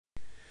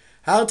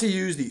How to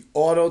use the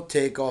auto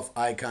takeoff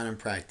icon in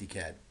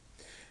PractiCAD.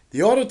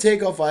 The auto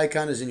takeoff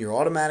icon is in your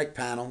automatic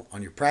panel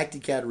on your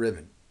PractiCAD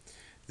ribbon.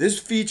 This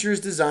feature is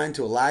designed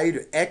to allow you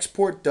to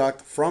export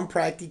duct from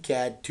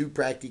PractiCAD to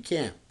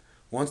PractiCam.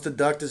 Once the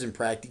duct is in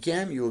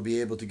PractiCam, you will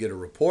be able to get a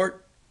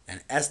report,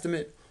 an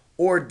estimate,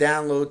 or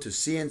download to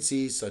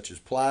CNCs such as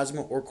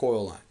plasma or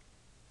coil line.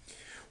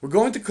 We're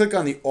going to click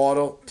on the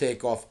auto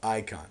takeoff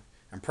icon,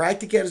 and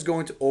PractiCAD is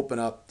going to open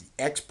up the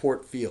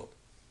export field.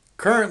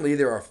 Currently,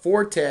 there are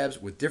 4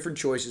 tabs with different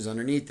choices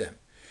underneath them.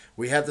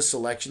 We have the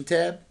Selection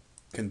tab,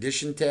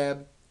 Condition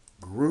tab,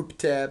 Group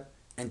tab,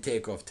 and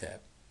Takeoff tab.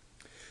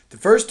 The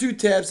first 2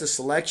 tabs, the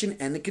Selection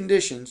and the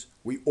Conditions,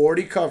 we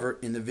already covered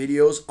in the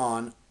videos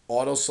on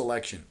Auto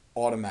Selection,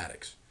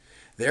 Automatics.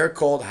 They are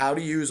called How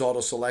to Use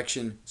Auto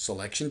Selection,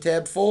 Selection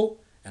tab full,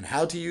 and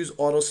How to Use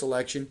Auto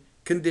Selection,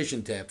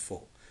 Condition tab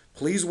full.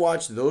 Please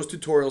watch those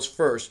tutorials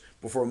first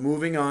before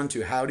moving on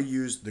to how to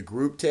use the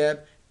Group tab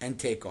and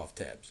Takeoff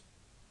tabs.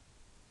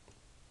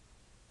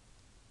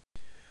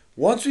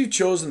 Once we've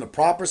chosen the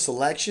proper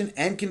selection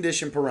and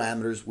condition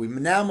parameters, we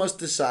now must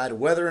decide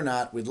whether or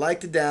not we'd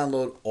like to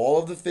download all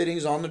of the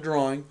fittings on the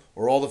drawing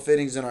or all the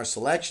fittings in our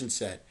selection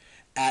set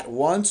at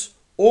once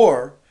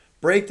or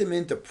break them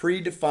into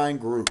predefined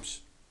groups.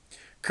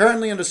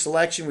 Currently under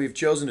selection, we've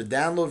chosen to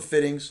download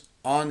fittings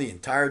on the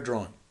entire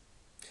drawing.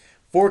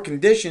 For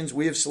conditions,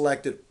 we have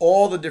selected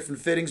all the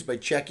different fittings by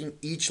checking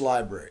each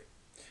library.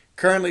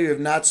 Currently, we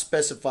have not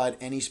specified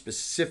any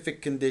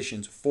specific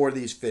conditions for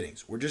these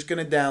fittings. We're just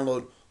going to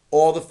download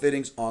all the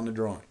fittings on the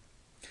drawing.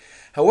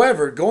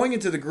 However, going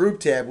into the Group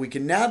tab, we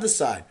can now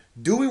decide,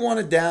 do we want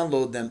to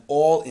download them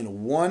all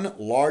in one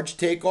large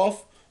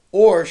takeoff,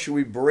 or should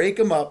we break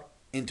them up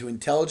into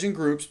intelligent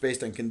groups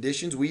based on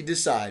conditions we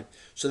decide,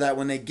 so that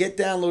when they get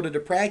downloaded to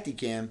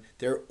PractiCam,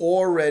 they're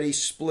already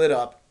split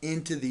up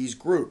into these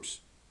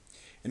groups.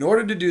 In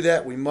order to do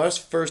that, we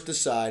must first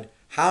decide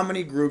how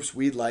many groups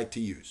we'd like to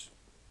use.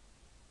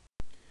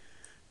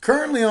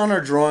 Currently on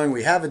our drawing,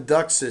 we have a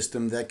duct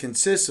system that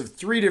consists of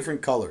 3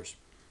 different colors: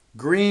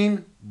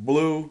 green,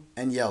 blue,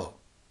 and yellow.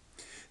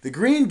 The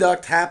green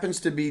duct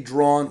happens to be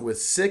drawn with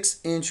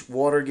 6-inch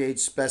water gauge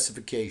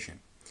specification.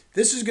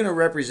 This is going to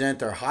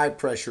represent our high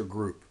pressure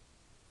group.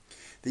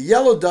 The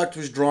yellow duct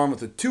was drawn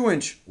with a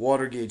 2-inch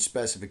water gauge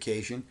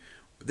specification.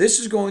 This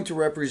is going to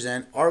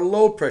represent our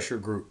low pressure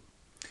group.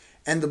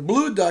 And the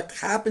blue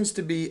duct happens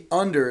to be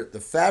under the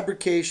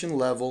fabrication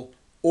level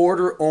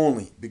order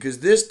only, because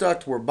this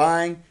duct we're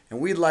buying and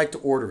we'd like to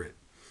order it.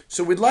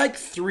 So we'd like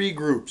 3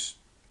 groups: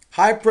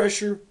 high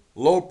pressure,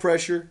 low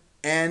pressure,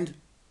 and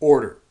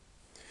order.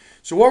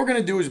 So what we're going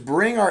to do is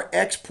bring our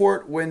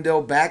export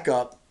window back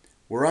up.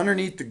 We're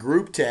underneath the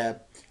Group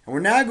tab, and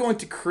we're now going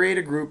to create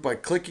a group by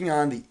clicking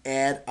on the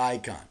Add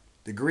icon,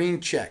 the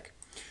green check.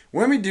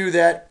 When we do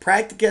that,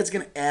 PractiCAD is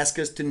going to ask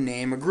us to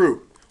name a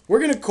group. We're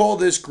going to call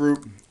this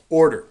group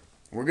Order.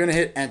 We're going to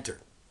hit Enter.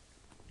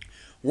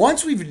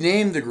 Once we've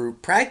named the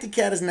group,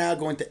 PractiCAD is now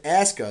going to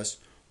ask us,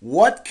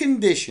 what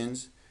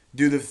conditions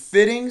do the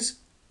fittings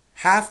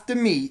have to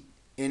meet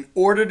in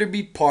order to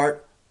be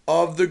part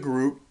of the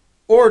group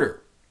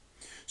Order?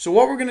 So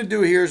what we're going to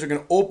do here is we're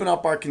going to open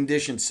up our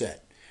condition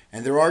set.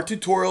 And there are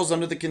tutorials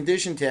under the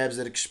condition tabs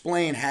that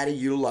explain how to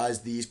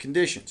utilize these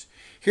conditions.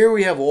 Here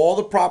we have all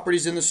the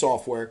properties in the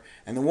software,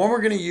 and the one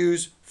we're going to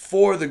use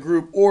for the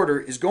group Order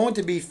is going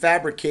to be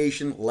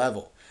fabrication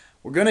level.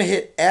 We're going to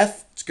hit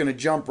F. It's going to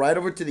jump right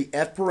over to the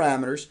F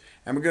parameters,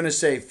 and we're going to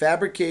say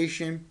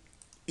fabrication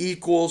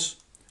equals,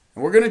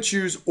 and we're going to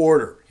choose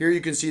Order. Here you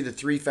can see the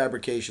 3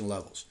 fabrication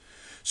levels.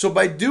 So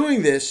by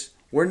doing this,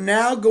 we're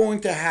now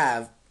going to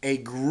have a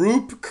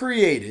group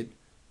created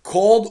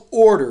called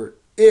Order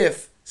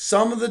if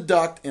some of the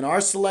duct in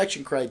our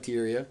selection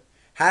criteria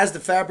has the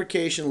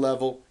fabrication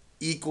level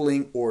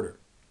equaling Order.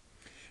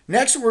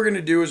 Next, what we're going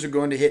to do is we're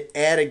going to hit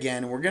Add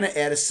again, and we're going to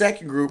add a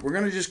second group. We're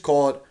going to just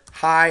call it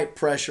High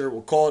Pressure.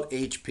 We'll call it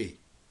HP.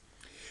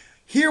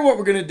 Here what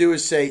we're going to do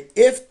is say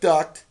if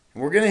duct,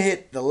 and we're going to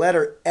hit the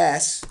letter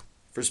S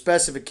for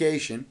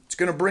specification. It's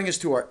going to bring us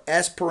to our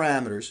S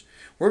parameters.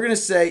 We're going to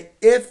say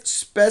if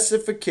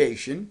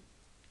specification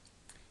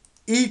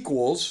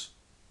equals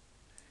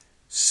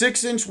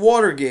 6-inch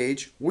water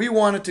gauge, we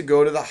want it to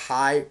go to the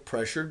high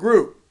pressure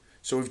group.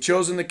 So we've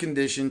chosen the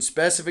condition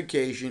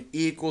specification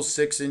equals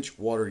 6-inch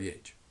water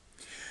gauge.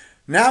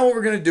 Now what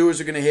we're going to do is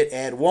we're going to hit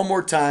Add one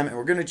more time, and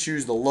we're going to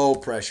choose the low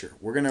pressure.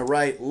 We're going to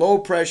write low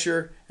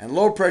pressure, and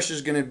low pressure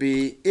is going to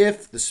be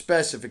if the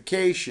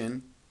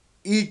specification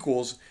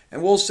equals,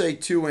 and we'll say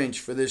 2-inch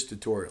for this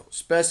tutorial.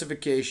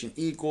 Specification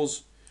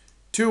equals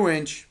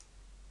 2-inch,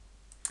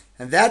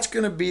 and that's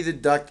going to be the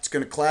duct that's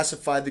going to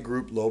classify the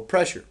group low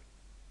pressure.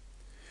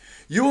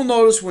 You will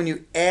notice when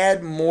you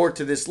add more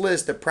to this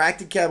list that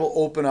PractiCAD will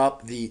open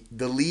up the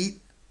delete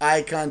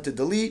icon to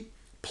delete,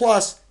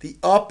 plus the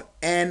up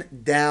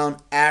and down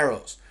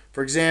arrows.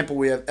 For example,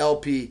 we have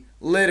LP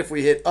lit. If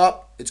we hit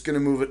up, it's going to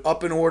move it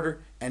up in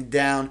order, and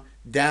down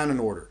in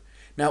order.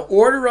 Now,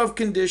 order of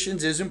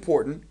conditions is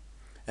important,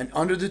 And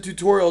under the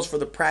tutorials for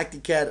the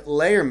PractiCAD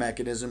layer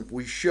mechanism,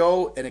 we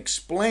show and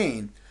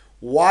explain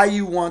why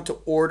you want to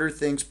order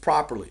things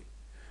properly.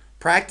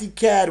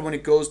 PractiCAD, when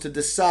it goes to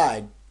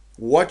decide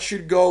what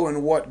should go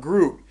in what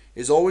group,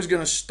 is always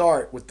going to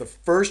start with the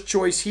first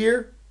choice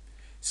here,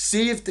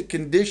 see if the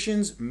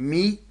conditions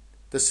meet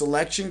the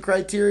selection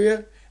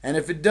criteria, and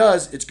if it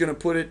does, it's going to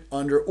put it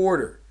under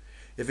order.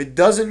 If it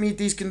doesn't meet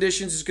these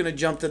conditions, it's going to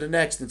jump to the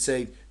next and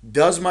say,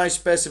 does my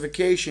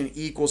specification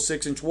equal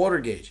 6-inch water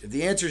gauge? If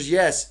the answer is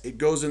yes, it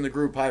goes in the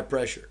group high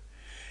pressure.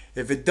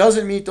 If it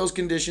doesn't meet those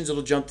conditions,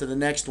 it'll jump to the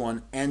next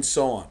one, and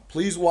so on.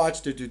 Please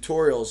watch the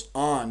tutorials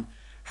on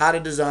how to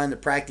design the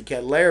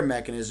PractiCAD layer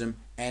mechanism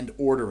and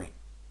ordering.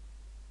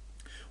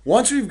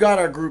 Once we've got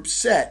our group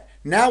set,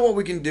 now what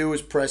we can do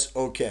is press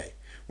OK.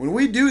 When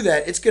we do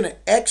that, it's going to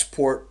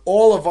export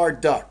all of our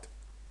duct.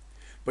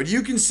 But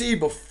you can see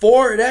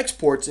before it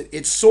exports it,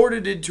 it's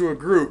sorted into a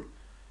group: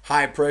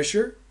 high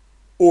pressure,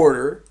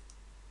 order,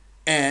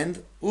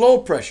 and low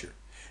pressure.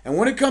 And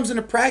when it comes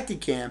into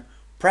PractiCam,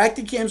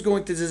 PractiCam is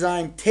going to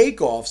design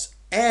takeoffs,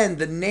 and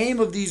the name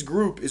of these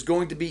group is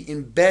going to be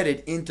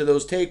embedded into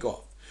those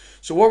takeoffs.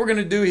 So what we're going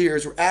to do here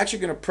is we're actually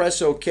going to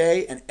press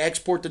OK and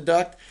export the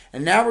duct.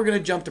 And now we're going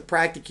to jump to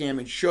PractiCam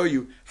and show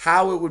you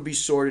how it would be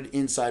sorted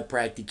inside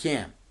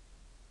PractiCam.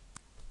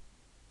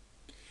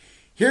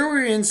 Here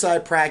we're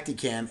inside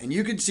PractiCam, and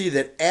you can see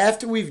that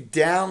after we've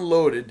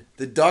downloaded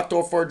the duct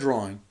off our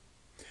drawing,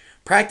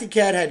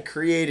 PractiCAD had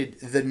created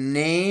the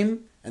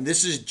name, and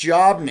this is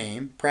job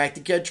name,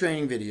 PractiCAD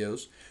training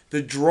videos,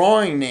 the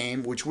drawing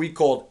name, which we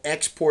called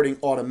exporting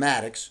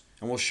automatics,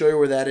 and we'll show you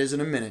where that is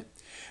in a minute.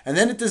 And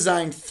then it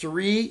designed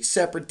 3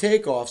 separate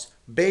takeoffs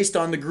based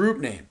on the group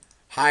name: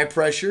 high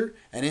pressure,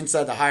 and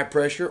inside the high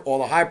pressure, all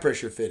the high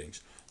pressure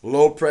fittings.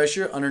 Low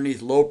pressure,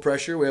 underneath low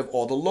pressure, we have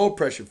all the low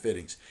pressure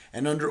fittings.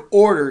 And under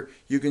order,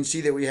 you can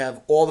see that we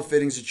have all the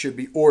fittings that should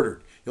be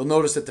ordered. You'll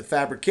notice that the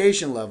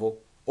fabrication level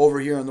over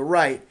here on the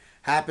right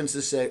happens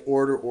to say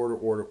order, order,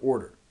 order,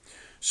 order.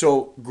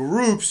 So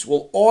groups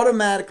will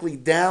automatically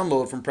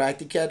download from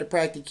PractiCAD to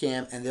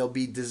PractiCam, and they'll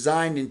be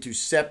designed into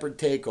separate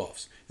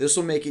takeoffs. This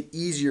will make it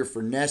easier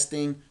for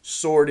nesting,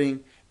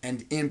 sorting,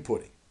 and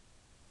inputting.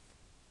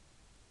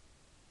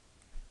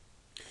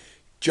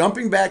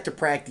 Jumping back to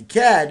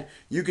PractiCAD,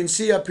 you can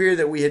see up here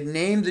that we had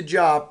named the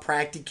job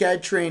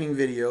PractiCAD Training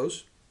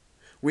Videos.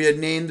 We had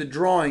named the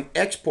drawing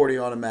Exporting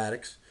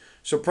Automatics.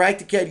 So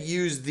PractiCAD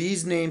used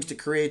these names to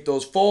create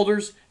those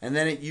folders, and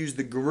then it used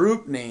the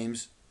group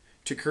names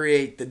to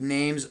create the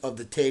names of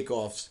the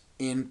takeoffs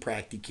in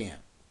PractiCam.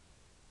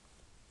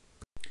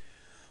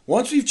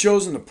 Once we've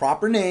chosen the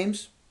proper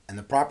names and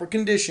the proper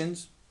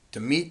conditions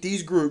to meet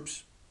these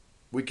groups,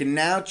 we can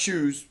now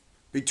choose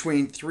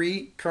between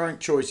 3 current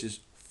choices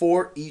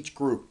for each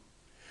group.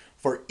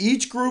 For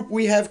each group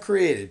we have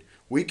created,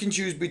 we can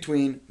choose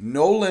between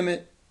no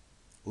limit,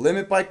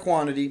 limit by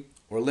quantity,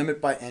 or limit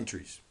by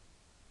entries.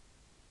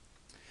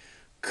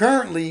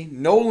 Currently,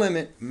 no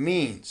limit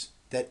means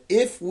that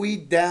if we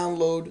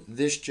download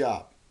this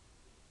job,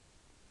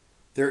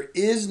 there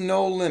is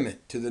no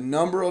limit to the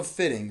number of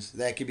fittings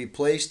that can be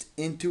placed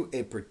into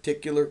a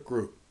particular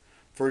group.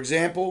 For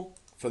example,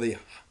 for the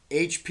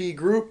HP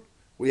group,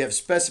 we have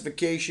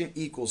specification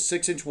equals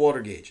 6-inch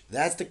water gauge.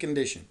 That's the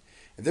condition.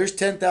 If there's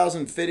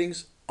 10,000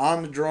 fittings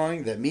on the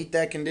drawing that meet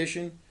that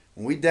condition,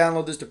 when we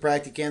download this to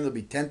PractiCam, there'll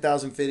be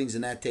 10,000 fittings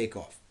in that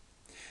takeoff.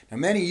 Now,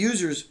 many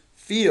users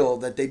feel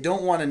that they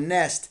don't want to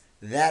nest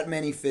that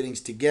many fittings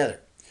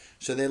together.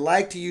 So they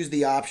like to use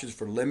the options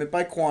for limit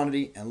by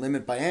quantity and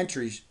limit by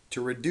entries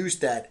to reduce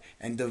that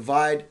and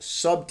divide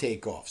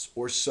sub-takeoffs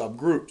or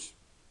subgroups.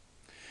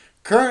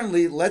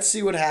 Currently, let's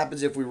see what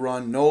happens if we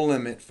run no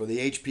limit for the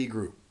HP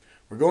group.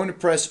 We're going to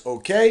press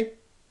OK.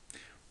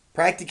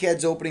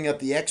 PractiCAD's opening up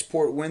the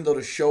export window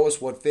to show us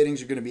what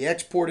fittings are going to be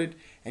exported.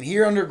 And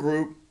here under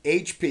group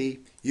HP,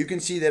 you can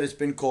see that it's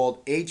been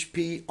called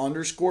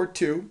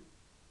HP_2.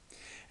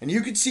 And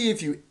you can see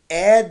if you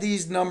add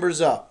these numbers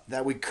up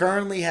that we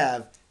currently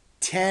have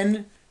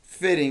 10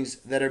 fittings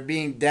that are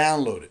being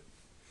downloaded.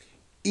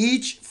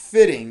 Each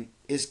fitting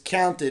is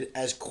counted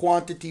as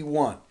quantity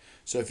 1.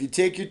 So if you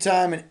take your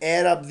time and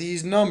add up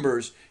these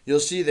numbers, you'll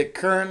see that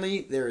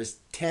currently there is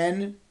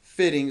 10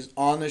 fittings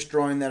on this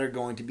drawing that are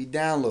going to be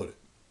downloaded.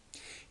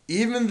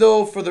 Even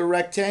though for the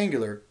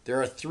rectangular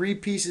there are 3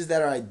 pieces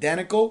that are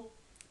identical,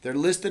 they're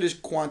listed as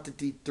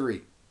quantity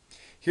 3.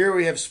 Here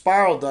we have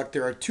spiral duct,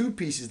 there are 2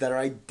 pieces that are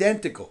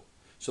identical.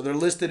 So they're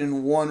listed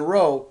in one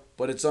row,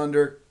 but it's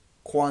under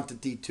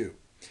quantity 2.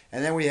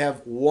 And then we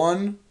have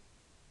 1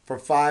 for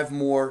 5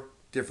 more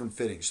different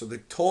fittings. So the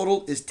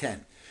total is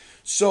 10.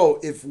 So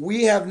if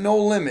we have no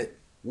limit,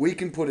 we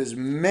can put as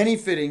many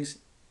fittings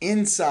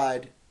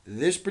inside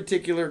this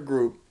particular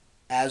group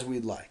as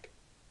we'd like.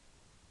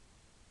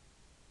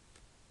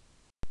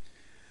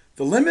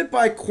 The limit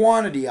by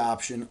quantity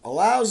option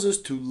allows us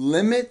to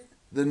limit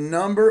the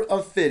number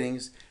of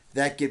fittings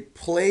that get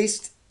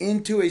placed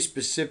into a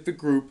specific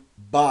group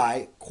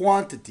by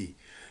quantity.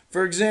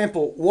 For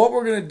example, what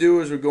we're going to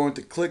do is we're going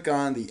to click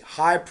on the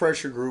high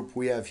pressure group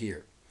we have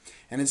here.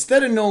 And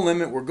instead of no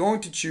limit, we're going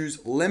to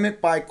choose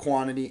limit by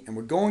quantity, and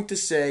we're going to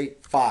say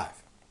 5.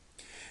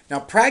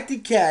 Now,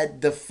 PractiCAD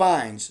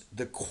defines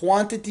the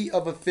quantity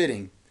of a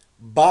fitting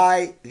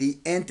by the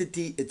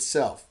entity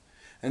itself.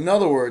 In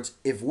other words,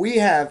 if we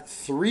have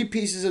 3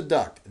 pieces of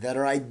duct that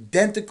are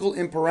identical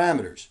in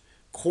parameters,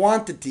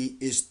 quantity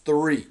is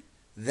 3.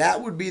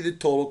 That would be the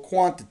total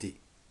quantity.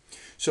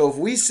 So if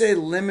we say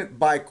limit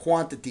by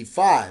quantity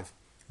 5,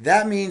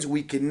 that means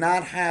we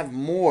cannot have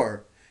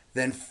more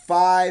than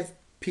 5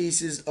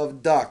 pieces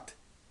of duct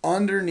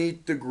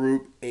underneath the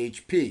group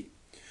HP.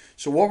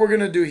 So what we're going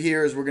to do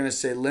here is we're going to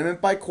say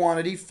limit by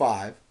quantity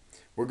 5.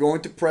 We're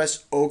going to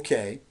press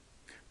OK.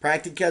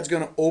 PractiCAD's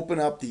going to open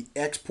up the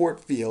export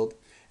field.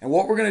 And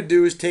what we're going to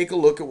do is take a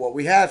look at what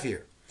we have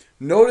here.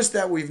 Notice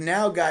that we've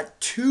now got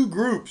 2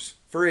 groups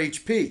for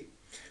HP.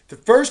 The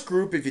first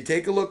group, if you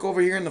take a look over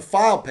here in the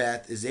file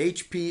path, is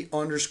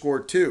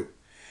HP_2.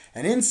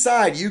 And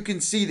inside you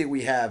can see that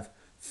we have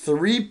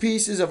 3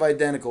 pieces of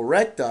identical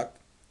rect duct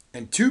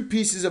and 2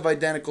 pieces of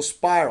identical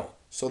spiral.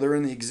 So they're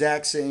in the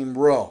exact same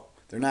row.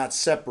 They're not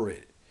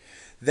separated.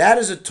 That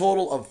is a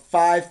total of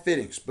 5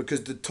 fittings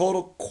because the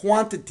total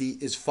quantity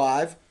is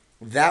 5.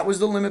 That was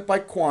the limit by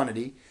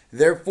quantity.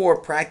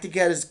 Therefore,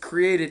 PractiCAD has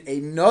created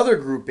another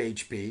group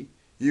HP.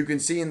 You can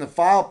see in the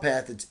file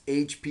path it's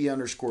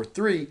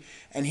HP_3.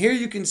 And here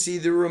you can see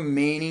the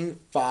remaining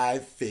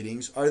 5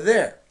 fittings are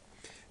there.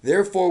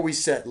 Therefore, we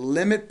set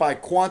limit by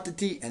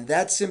quantity, and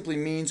that simply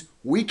means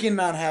we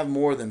cannot have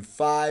more than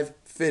 5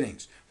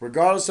 fittings.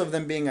 Regardless of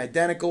them being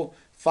identical,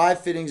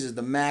 5 fittings is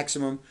the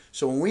maximum.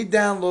 So when we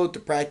download to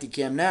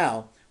PractiCam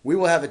now, we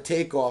will have a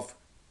takeoff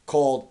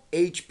called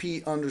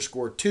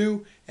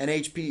HP_2 and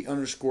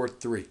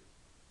HP_3.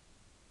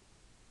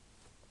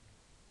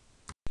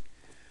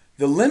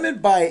 The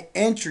limit by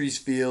entries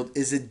field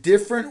is a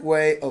different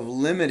way of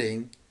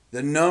limiting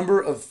the number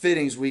of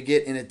fittings we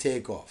get in a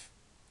takeoff.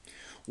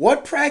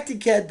 What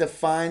PractiCAD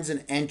defines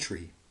an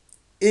entry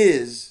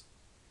is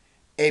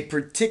a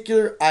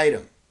particular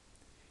item.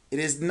 It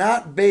is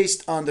not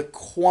based on the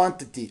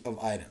quantity of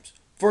items.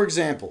 For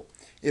example,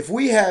 if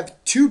we have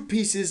 2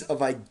 pieces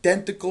of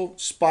identical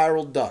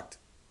spiral duct,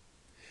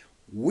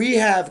 we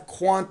have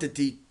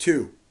quantity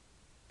 2,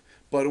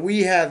 but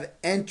we have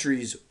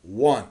entries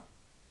 1.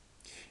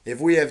 If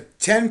we have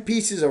 10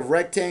 pieces of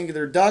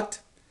rectangular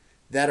duct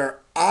that are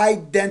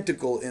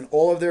identical in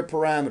all of their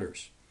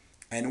parameters,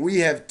 and we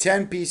have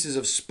 10 pieces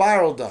of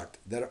spiral duct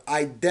that are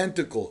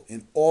identical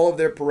in all of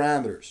their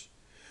parameters,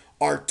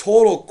 our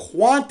total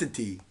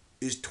quantity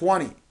is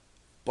 20,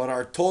 but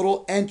our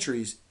total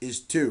entries is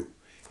 2.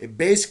 It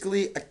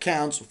basically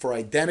accounts for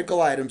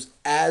identical items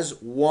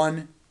as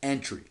 1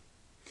 entry.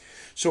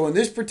 So in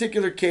this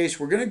particular case,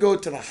 we're going to go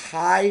to the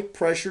high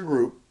pressure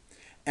group,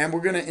 and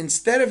we're going to,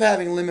 instead of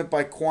having limit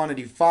by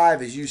quantity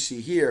 5 as you see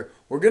here,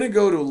 we're going to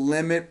go to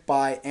limit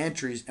by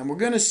entries, and we're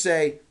going to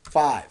say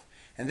 5.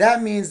 And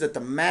that means that the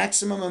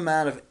maximum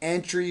amount of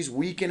entries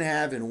we can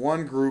have in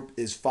one group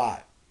is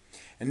 5.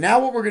 And now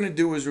what we're going to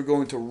do is we're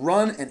going to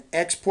run an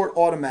export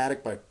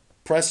automatic by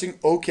pressing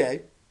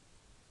OK.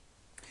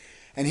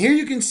 And here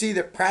you can see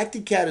that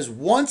PractiCAD has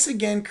once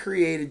again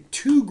created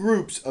 2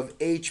 groups of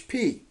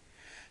HP.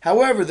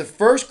 However, the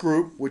first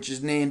group, which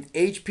is named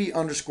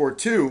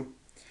HP_2,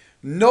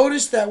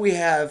 notice that we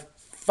have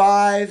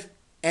 5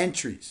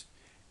 entries.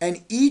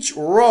 And each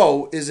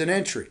row is an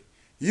entry.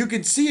 You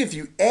can see if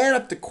you add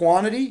up the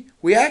quantity,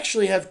 we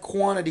actually have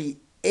quantity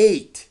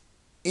 8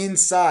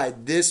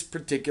 inside this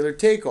particular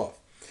takeoff.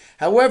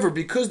 However,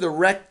 because the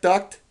rect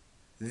duct,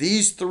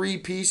 these 3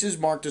 pieces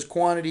marked as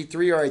quantity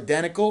 3 are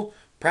identical,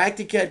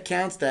 PractiCAD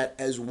counts that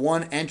as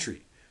 1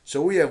 entry.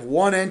 So we have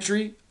 1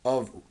 entry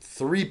of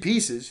 3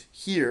 pieces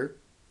here.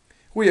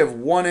 We have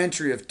 1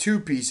 entry of 2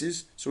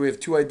 pieces, so we have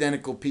 2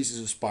 identical pieces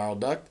of spiral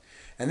duct.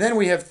 And then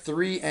we have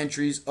 3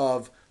 entries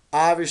of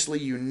obviously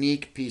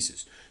unique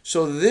pieces.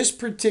 So this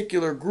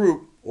particular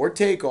group or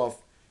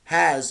takeoff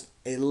has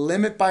a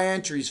limit by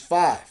entries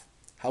 5.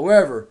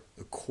 However,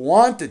 the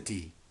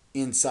quantity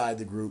inside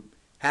the group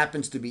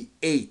happens to be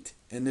 8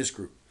 in this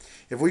group.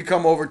 If we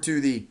come over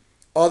to the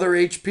other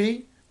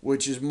HP,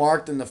 which is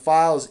marked in the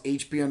file as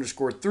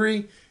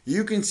HP_3,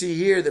 you can see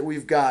here that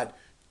we've got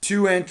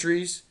 2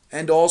 entries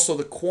and also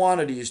the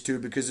quantity is 2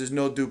 because there's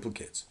no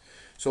duplicates.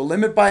 So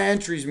limit by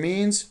entries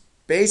means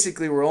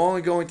basically we're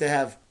only going to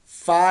have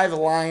 5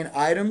 line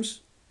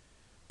items,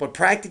 but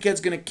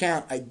PractiCAD's going to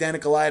count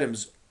identical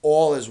items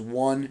all as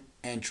 1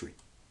 entry.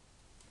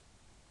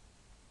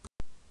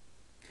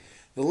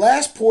 The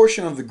last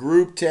portion of the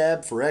Group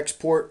tab for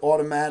Export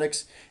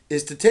Automatics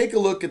is to take a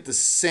look at the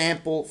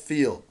Sample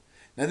field.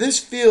 Now this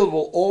field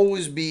will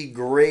always be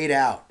grayed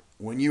out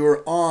when you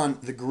are on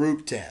the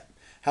Group tab.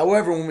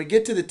 However, when we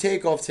get to the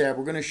Takeoff tab,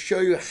 we're going to show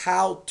you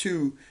how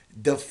to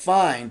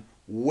define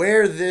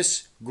where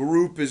this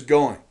group is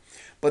going.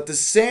 But the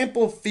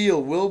Sample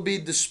field will be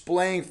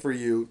displaying for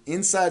you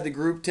inside the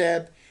Group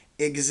tab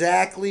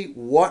exactly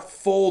what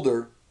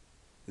folder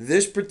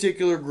this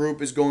particular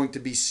group is going to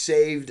be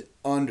saved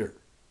under.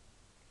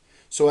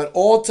 So at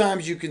all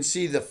times you can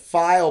see the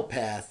file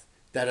path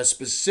that a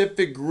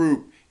specific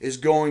group is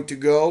going to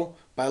go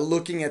by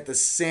looking at the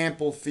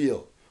sample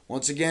field.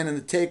 Once again, in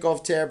the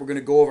Takeoff tab, we're going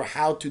to go over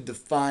how to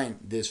define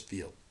this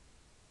field.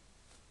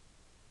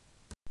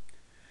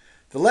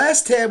 The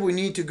last tab we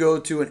need to go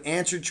to and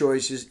answer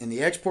choices in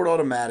the Export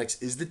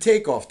Automatics is the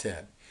Takeoff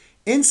tab.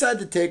 Inside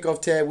the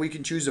Takeoff tab, we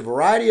can choose a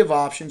variety of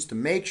options to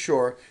make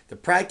sure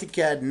that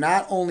Practicad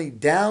not only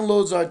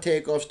downloads our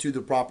takeoffs to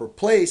the proper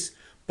place,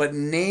 but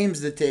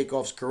names the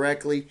takeoffs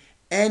correctly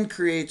and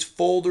creates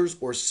folders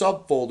or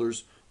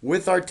subfolders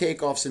with our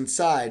takeoffs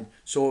inside,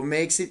 so it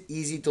makes it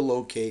easy to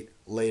locate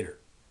later.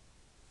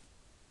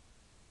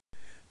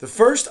 The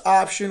first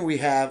option we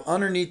have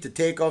underneath the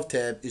Takeoff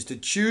tab is to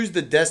choose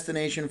the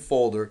destination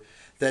folder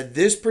that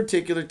this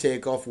particular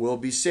takeoff will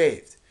be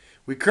saved.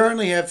 We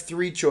currently have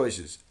three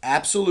choices: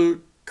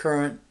 Absolute,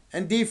 Current,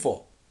 and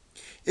Default.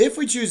 If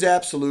we choose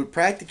Absolute,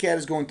 Practicad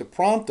is going to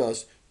prompt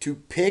us to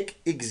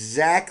pick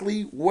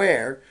exactly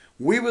where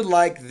we would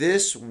like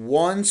this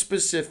one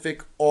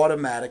specific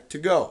automatic to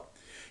go.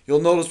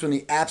 You'll notice when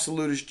the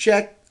Absolute is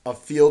checked, a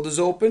field is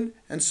open,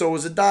 and so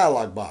is a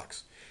dialog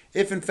box.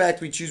 If in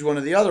fact we choose one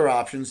of the other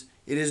options,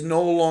 it is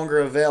no longer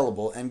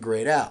available and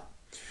grayed out.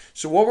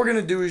 So what we're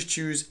going to do is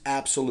choose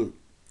Absolute.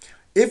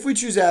 If we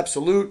choose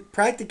Absolute,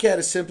 Practicad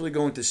is simply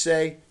going to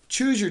say,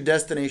 choose your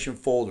destination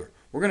folder.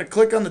 We're going to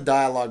click on the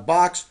dialog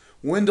box.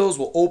 Windows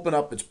will open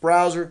up its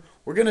browser.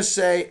 We're going to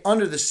say,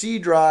 under the C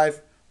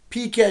drive,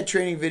 PCAD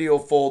Training Video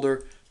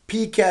folder,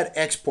 PCAD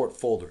Export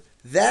folder.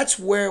 That's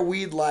where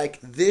we'd like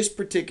this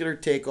particular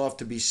takeoff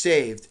to be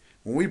saved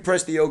when we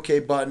press the OK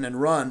button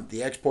and run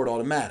the Export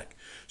Automatic.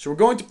 So we're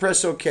going to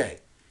press OK.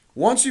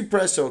 Once we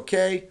press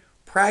OK,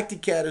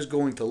 Practicad is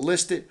going to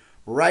list it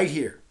right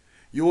here.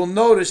 You will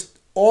notice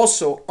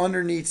also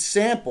underneath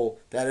Sample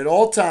that at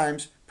all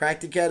times,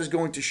 Practicad is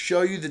going to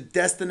show you the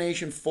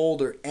destination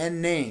folder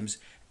and names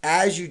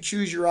as you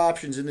choose your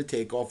options in the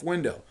Takeoff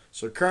window.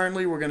 So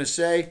currently we're going to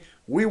say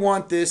we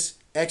want this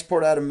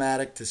Export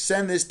Automatic to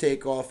send this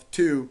takeoff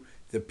to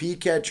the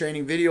PCAD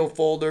Training Video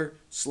folder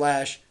 /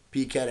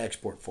 PCAD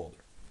Export folder.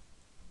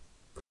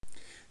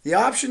 The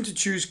option to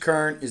choose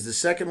Current is the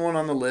second one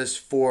on the list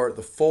for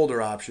the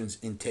folder options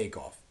in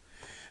Takeoff.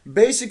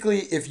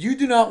 Basically, if you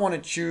do not want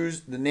to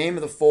choose the name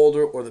of the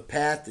folder or the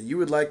path that you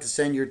would like to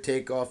send your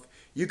takeoff,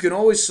 you can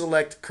always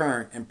select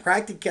Current, and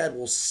Practicad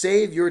will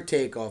save your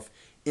takeoff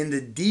in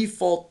the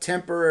default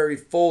temporary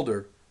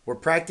folder where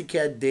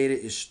Practicad data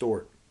is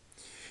stored.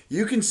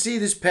 You can see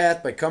this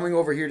path by coming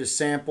over here to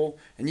Sample,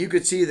 and you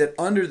can see that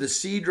under the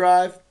C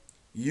drive,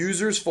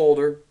 Users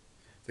folder,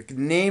 the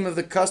name of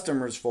the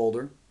Customers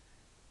folder,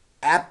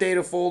 App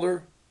Data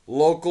folder,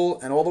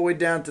 Local, and all the way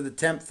down to the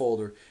Temp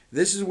folder,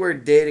 this is where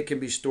data can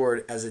be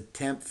stored as a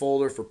temp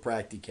folder for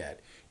Practicad.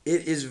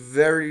 It is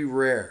very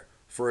rare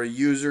for a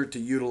user to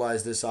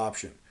utilize this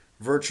option.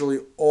 Virtually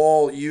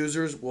all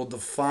users will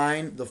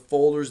define the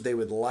folders they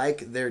would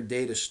like their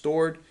data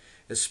stored,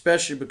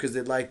 especially because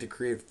they'd like to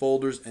create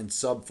folders and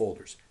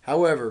subfolders.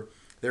 However,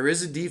 there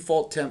is a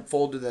default temp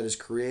folder that is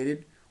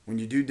created when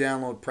you do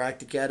download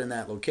Practicad in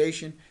that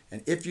location,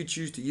 and if you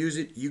choose to use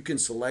it, you can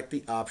select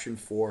the option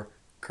for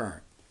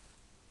Current.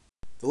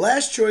 The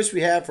last choice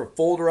we have for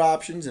folder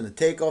options in the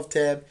Takeoff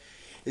tab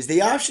is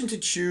the option to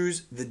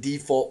choose the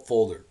default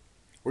folder.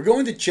 We're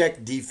going to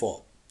check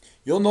Default.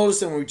 You'll notice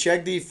that when we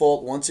check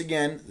Default, once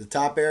again, the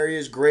top area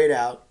is grayed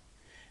out,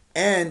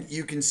 and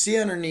you can see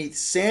underneath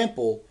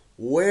Sample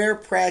where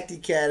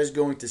Practicad is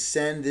going to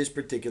send this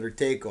particular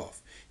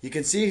takeoff. You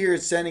can see here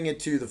it's sending it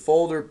to the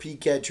folder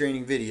PCAD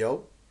Training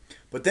Video,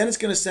 but then it's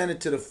going to send it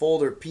to the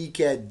folder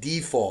PCAD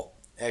Default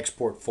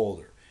Export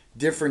folder,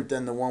 different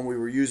than the one we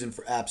were using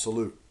for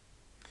Absolute.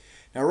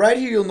 Now right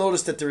here you'll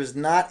notice that there is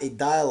not a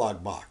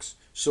dialog box,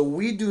 so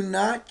we do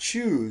not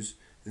choose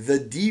the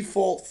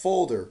default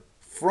folder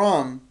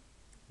from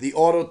the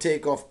auto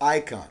takeoff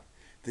icon.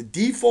 The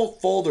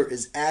default folder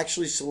is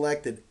actually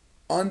selected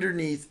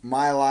underneath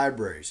My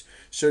Libraries.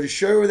 So to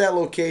show you where that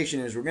location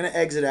is, we're going to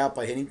exit out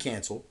by hitting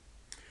cancel.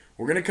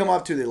 We're going to come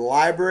up to the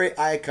library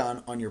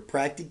icon on your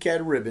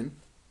Practicad ribbon.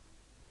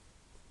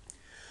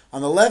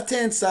 On the left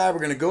hand side,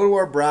 we're going to go to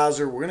our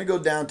browser. We're going to go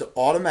down to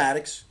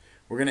Automatics.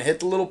 We're going to hit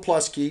the little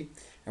plus key,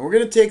 and we're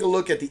going to take a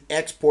look at the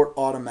Export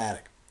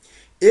Automatic.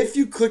 If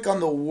you click on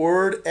the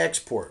word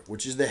Export,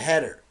 which is the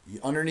header,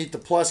 underneath the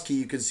plus key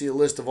you can see a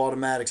list of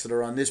automatics that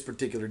are on this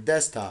particular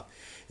desktop.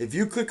 If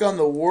you click on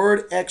the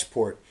word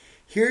Export,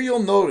 here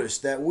you'll notice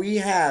that we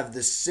have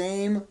the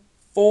same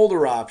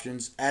folder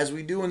options as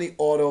we do in the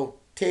Auto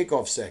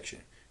Takeoff section.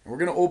 And we're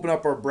going to open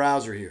up our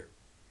browser here.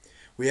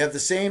 We have the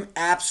same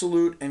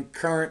Absolute and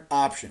Current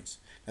options.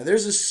 Now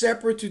there's a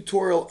separate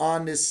tutorial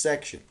on this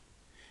section,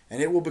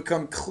 and it will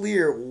become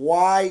clear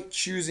why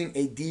choosing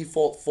a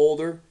default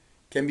folder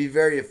can be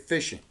very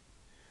efficient.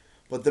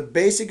 But the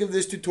basic of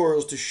this tutorial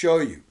is to show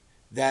you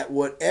that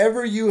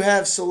whatever you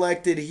have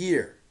selected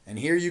here, and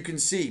here you can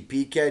see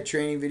PCAD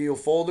Training Video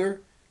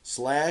folder /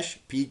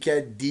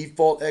 PCAD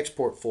Default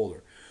Export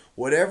folder,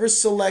 whatever's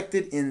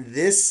selected in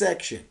this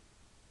section,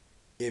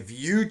 if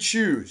you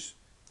choose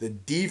the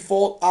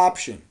default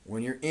option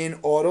when you're in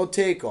auto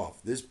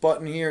takeoff, this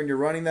button here, and you're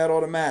running that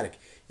automatic,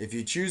 if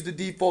you choose the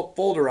default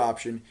folder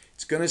option,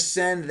 it's going to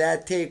send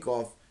that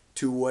takeoff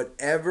to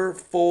whatever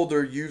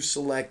folder you've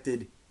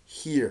selected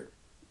here.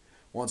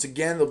 Once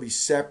again, there'll be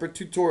separate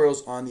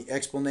tutorials on the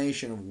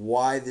explanation of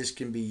why this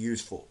can be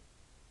useful.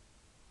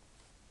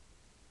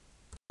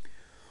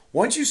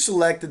 Once you've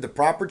selected the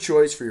proper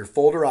choice for your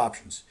folder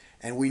options,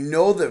 and we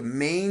know the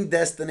main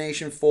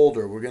destination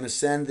folder we're going to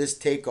send this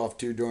takeoff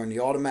to during the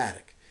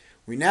automatic,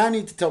 we now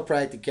need to tell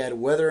Practicad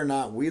whether or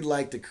not we'd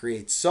like to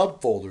create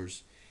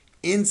subfolders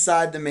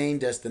inside the main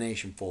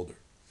destination folder.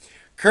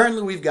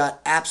 Currently, we've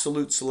got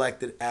Absolute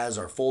selected as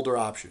our folder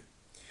option.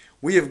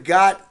 We have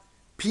got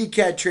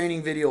PCAD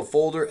training video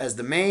folder as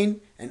the main,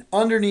 and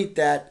underneath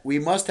that, we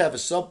must have a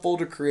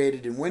subfolder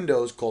created in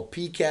Windows called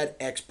PCAD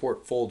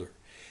export folder.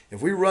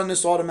 If we run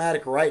this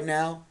automatic right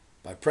now,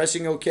 by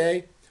pressing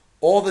OK,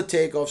 all the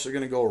takeoffs are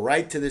going to go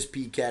right to this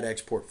PCAD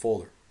export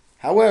folder.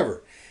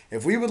 However,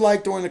 if we would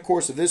like during the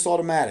course of this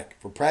automatic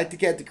for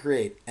Practicad to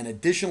create an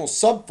additional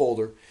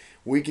subfolder,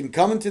 we can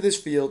come into this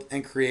field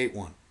and create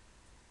one.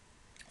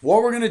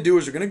 What we're going to do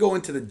is we're going to go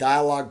into the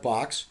dialog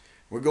box.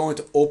 We're going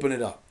to open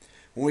it up.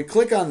 When we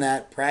click on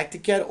that,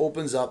 Practicad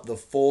opens up the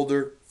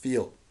folder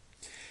field.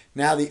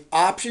 Now the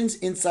options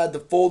inside the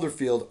folder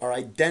field are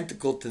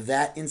identical to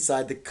that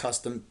inside the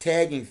custom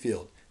tagging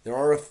field. There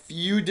are a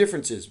few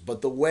differences,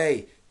 but the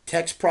way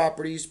text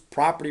properties,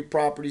 property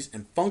properties,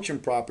 and function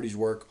properties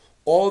work,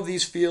 all of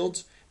these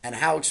fields and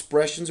how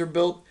expressions are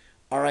built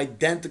are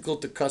identical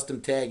to custom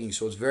tagging.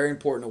 So it's very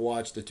important to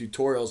watch the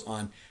tutorials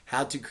on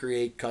how to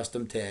create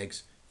custom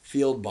tags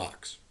field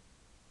box.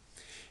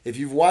 If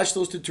you've watched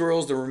those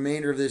tutorials, the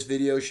remainder of this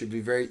video should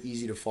be very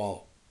easy to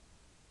follow.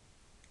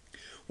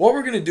 What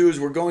we're going to do is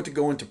we're going to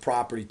go into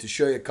property to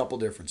show you a couple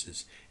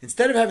differences.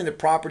 Instead of having the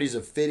properties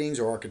of fittings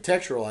or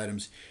architectural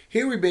items,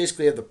 here we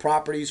basically have the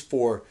properties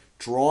for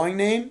drawing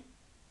name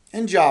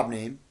and job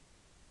name.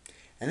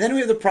 And then we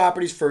have the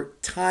properties for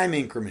time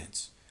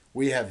increments.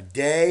 We have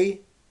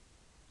day,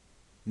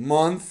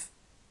 month,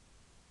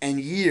 and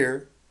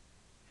year.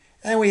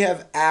 And we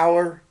have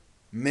hour,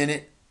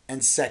 minute,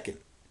 and second.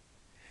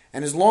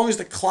 And as long as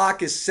the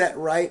clock is set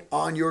right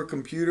on your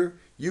computer,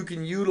 you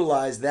can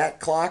utilize that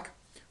clock.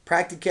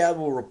 Practicad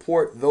will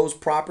report those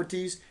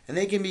properties, and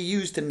they can be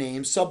used to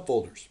name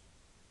subfolders.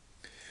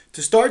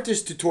 To start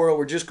this tutorial,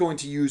 we're just going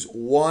to use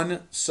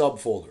one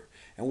subfolder.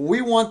 And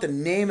we want the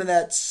name of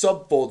that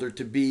subfolder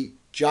to be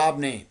job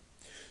name.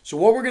 So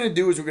what we're going to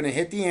do is we're going to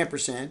hit the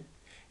ampersand.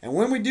 And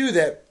when we do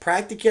that,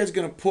 Practicad is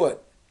going to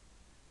put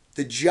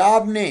the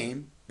job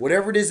name,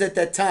 whatever it is at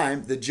that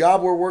time. The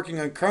job we're working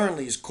on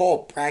currently is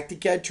called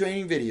Practicad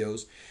Training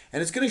Videos,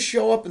 and it's going to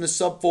show up in the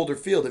subfolder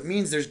field. It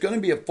means there's going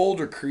to be a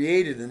folder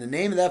created, and the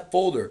name of that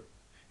folder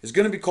is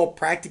going to be called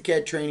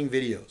Practicad Training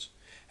Videos.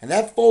 And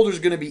that folder is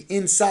going to be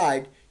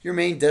inside your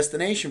main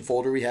destination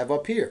folder we have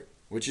up here,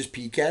 which is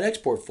PCAD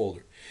Export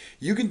Folder.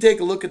 You can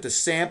take a look at the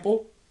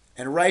sample,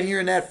 and right here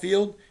in that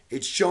field,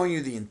 it's showing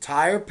you the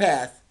entire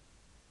path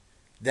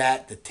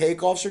that the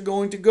takeoffs are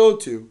going to go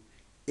to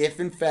if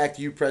in fact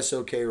you press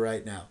OK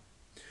right now.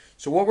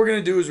 So what we're going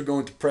to do is we're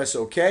going to press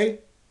OK.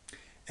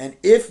 And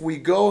if we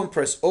go and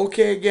press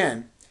OK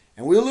again,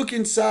 and we look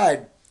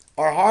inside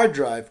our hard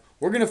drive,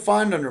 we're going to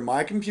find under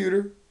My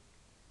Computer,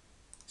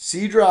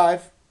 C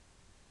Drive,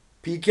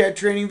 PCAD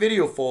Training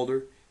Video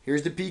folder.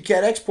 Here's the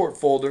PCAD Export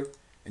folder,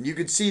 and you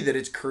can see that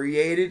it's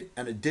created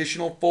an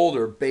additional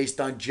folder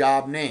based on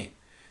job name.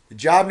 The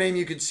job name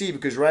you can see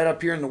because right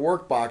up here in the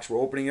workbox we're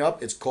opening it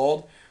up, it's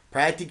called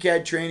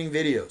Practicad Training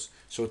Videos.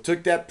 So it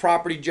took that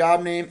property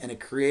job name and it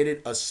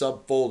created a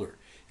subfolder.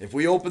 If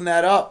we open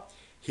that up,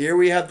 here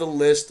we have the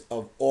list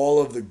of all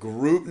of the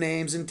group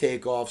names and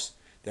takeoffs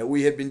that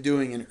we have been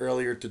doing in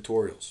earlier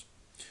tutorials.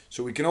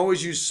 So we can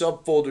always use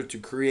subfolder to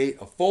create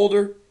a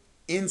folder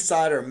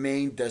inside our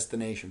main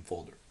destination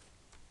folder.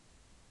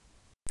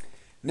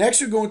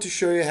 Next, we're going to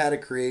show you how to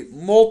create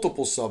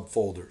multiple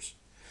subfolders.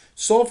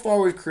 So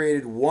far, we've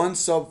created one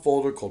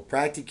subfolder called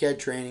Practicad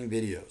Training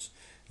Videos.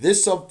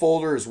 This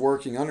subfolder is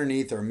working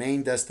underneath our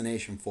main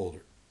destination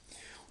folder.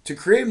 To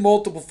create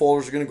multiple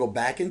folders, we're going to go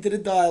back into the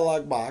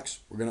dialog box.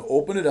 We're going to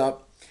open it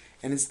up.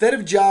 And instead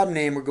of job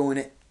name, we're going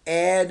to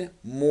add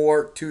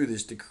more to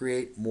this to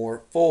create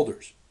more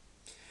folders.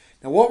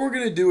 Now what we're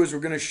going to do is we're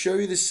going to show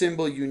you the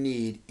symbol you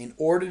need in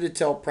order to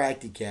tell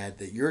Practicad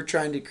that you're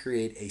trying to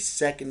create a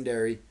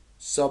secondary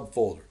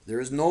subfolder.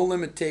 There is no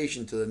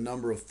limitation to the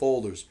number of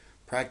folders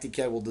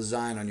Practicad will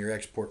design on your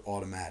export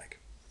automatic.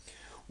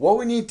 What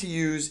we need to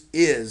use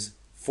is,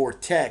 for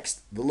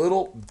text, the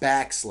little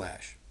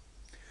backslash.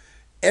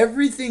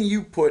 Everything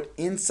you put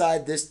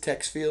inside this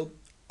text field,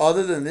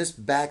 other than this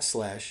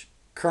backslash,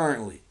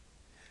 currently,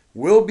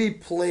 will be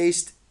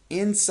placed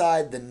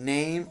inside the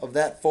name of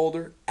that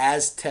folder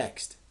as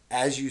text,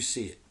 as you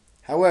see it.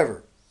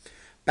 However,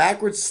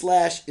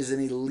 // is an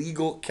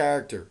illegal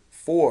character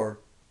for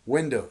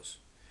Windows.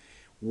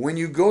 When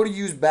you go to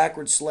use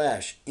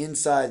 //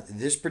 inside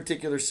this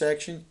particular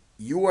section,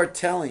 you are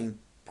telling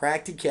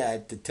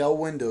Practicad to tell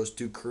Windows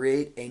to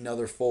create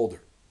another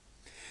folder.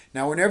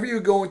 Now, whenever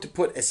you're going to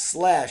put a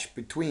slash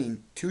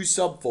between two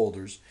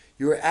subfolders,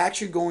 you are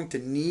actually going to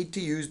need to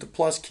use the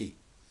plus key.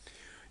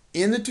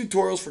 In the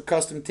tutorials for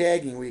custom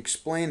tagging, we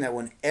explain that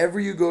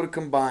whenever you go to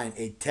combine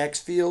a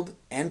text field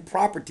and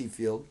property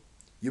field,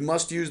 you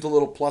must use the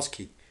little plus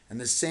key. And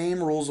the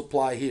same rules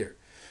apply here.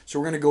 So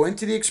we're going to go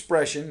into the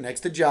expression next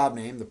to job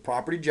name, the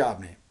property job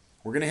name.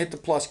 We're going to hit the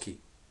plus key.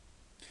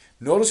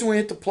 Notice when we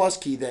hit the plus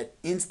key that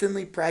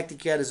instantly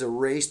Practicad has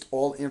erased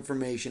all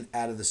information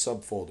out of the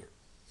subfolder.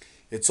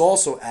 It's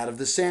also out of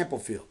the sample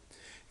field.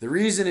 The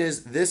reason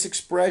is this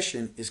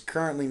expression is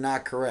currently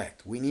not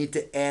correct. We need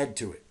to add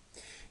to it.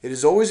 It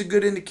is always a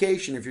good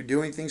indication if you're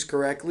doing things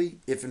correctly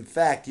if in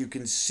fact you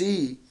can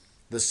see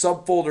the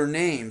subfolder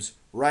names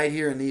right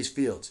here in these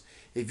fields.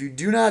 If you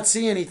do not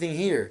see anything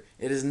here,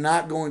 it is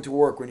not going to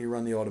work when you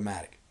run the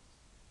automatic.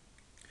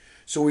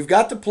 So we've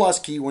got the plus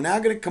key. We're now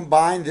going to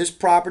combine this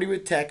property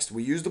with text.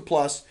 We use the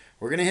plus.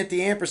 We're going to hit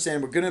the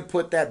ampersand. We're going to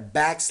put that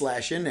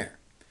backslash in there.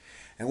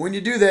 And when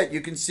you do that, you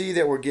can see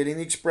that we're getting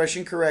the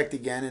expression correct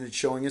again, and it's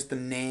showing us the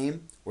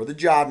name or the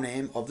job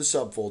name of the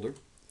subfolder.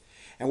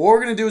 And what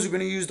we're going to do is we're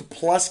going to use the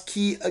plus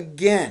key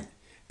again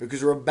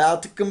because we're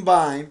about to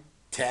combine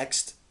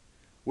text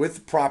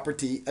with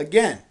property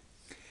again.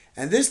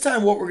 And this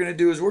time what we're going to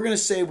do is we're going to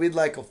say we'd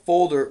like a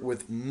folder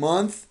with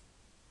month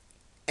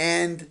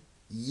and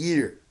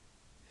year.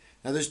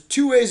 Now there's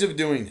two ways of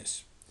doing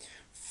this.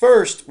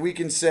 First, we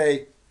can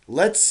say,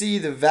 let's see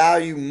the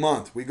value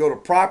month. We go to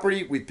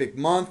property, we pick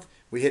month,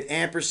 we hit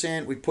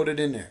ampersand, we put it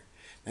in there.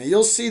 Now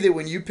you'll see that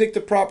when you pick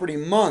the property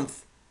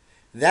month,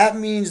 that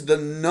means the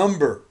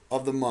number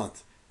of the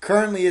month.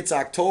 Currently it's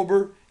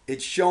October,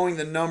 it's showing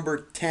the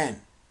number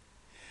 10.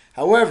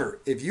 However,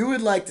 if you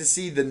would like to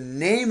see the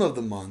name of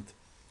the month,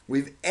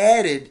 we've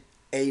added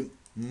a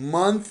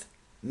month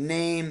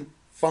name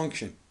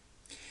function.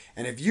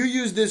 And if you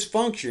use this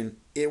function,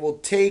 it will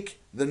take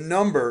the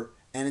number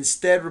and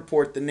instead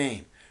report the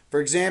name.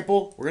 For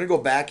example, we're going to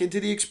go back into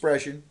the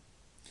expression.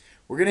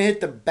 We're going to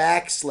hit the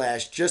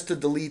backslash just to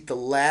delete the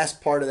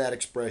last part of that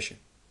expression.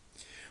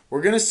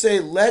 We're going to say,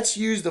 let's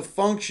use the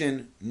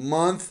function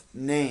month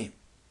name.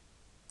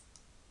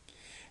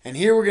 And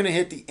here we're going to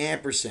hit the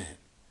ampersand.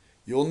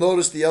 You'll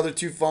notice the other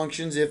two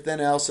functions, if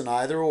then else and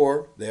either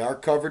or, they are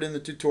covered in the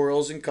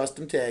tutorials in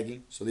custom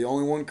tagging. So the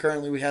only one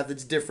currently we have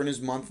that's different is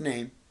month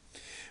name.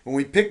 When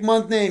we pick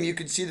month name, you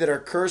can see that our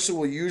cursor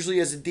will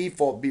usually as a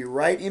default be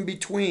right in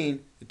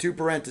between the two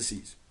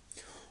parentheses.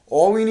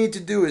 All we need to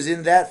do is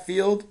in that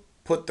field,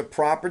 put the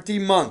property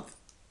month.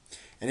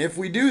 And if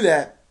we do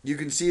that, you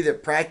can see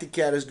that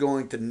Practicad is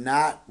going to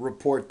not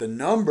report the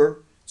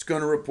number, it's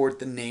going to report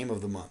the name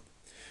of the month.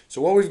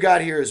 So what we've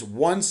got here is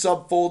one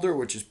subfolder,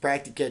 which is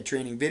Practicad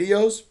Training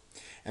Videos.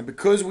 And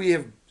because we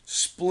have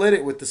split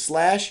it with the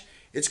slash,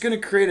 it's going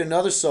to create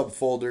another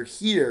subfolder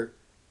here,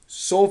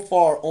 so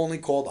far only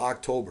called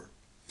October.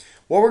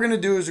 What we're going to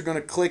do is we're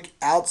going to click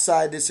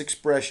outside this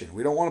expression.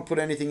 We don't want to put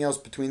anything else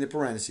between the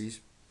parentheses.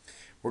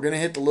 We're going to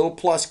hit the little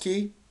plus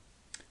key.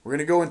 We're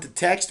going to go into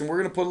text and we're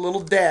going to put a little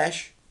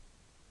dash.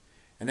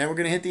 And then we're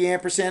going to hit the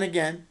ampersand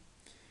again.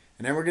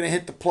 And then we're going to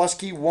hit the plus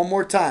key one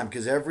more time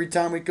because every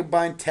time we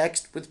combine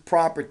text with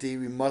property,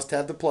 we must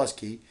have the plus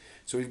key.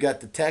 So we've got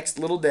the text,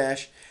 little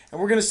dash, and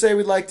we're going to say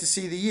we'd like to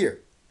see the year.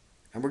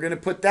 And we're going to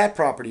put that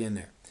property in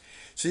there.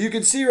 So you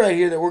can see right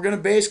here that we're going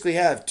to basically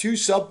have two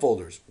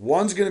subfolders.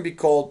 One's going to be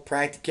called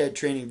Practicad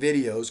Training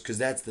Videos because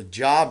that's the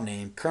job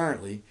name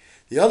currently.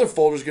 The other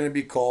folder is going to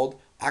be called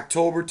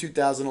October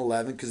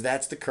 2011 because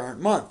that's the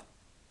current month.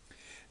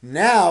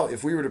 Now,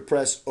 if we were to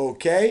press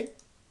OK,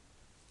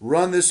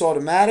 run this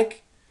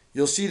automatic,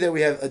 you'll see that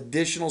we have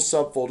additional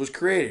subfolders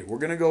created. We're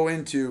going to go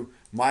into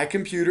My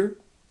Computer.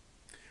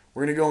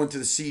 We're going to go into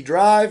the C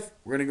drive.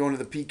 We're going to go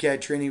into the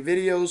PCAD Training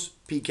Videos,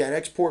 PCAD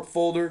Export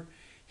folder.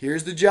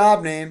 Here's the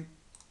job name.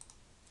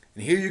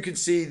 And here you can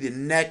see the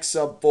next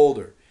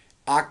subfolder,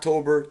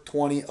 October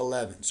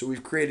 2011. So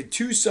we've created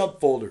two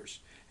subfolders.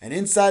 And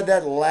inside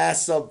that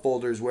last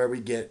subfolder is where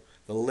we get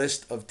the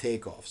list of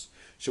takeoffs.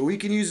 So we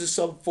can use the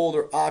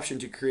subfolder option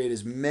to create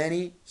as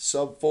many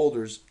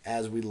subfolders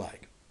as we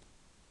like.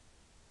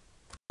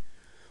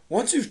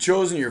 Once you've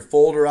chosen your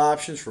folder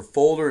options for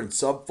folder and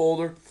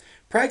subfolder,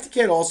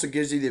 Practicad also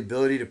gives you the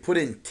ability to put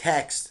in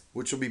text,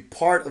 which will be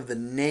part of the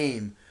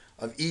name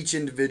of each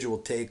individual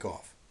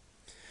takeoff.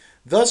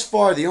 Thus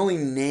far, the only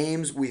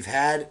names we've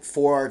had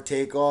for our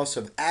takeoffs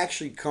have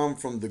actually come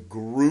from the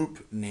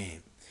group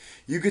name.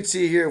 You could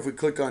see here if we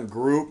click on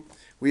group,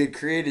 we had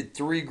created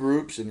 3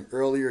 groups in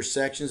earlier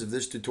sections of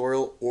this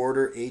tutorial,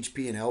 order,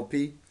 HP, and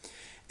LP.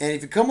 And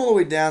if you come all the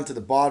way down to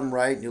the bottom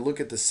right and you look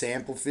at the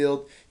sample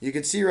field, you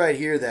can see right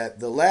here that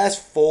the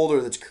last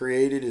folder that's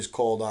created is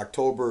called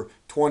October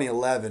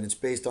 2011. It's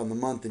based on the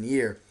month and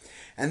year.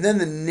 And then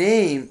the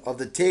name of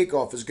the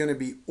takeoff is going to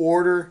be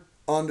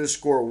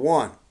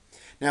order_1.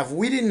 Now, if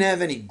we didn't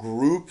have any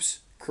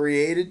groups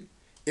created,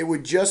 it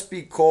would just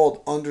be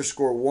called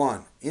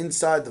 _1.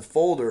 Inside the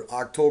folder,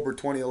 October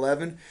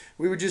 2011,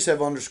 we would just have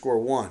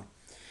 _1.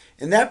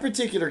 In that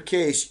particular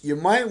case, you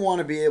might want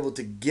to be able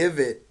to give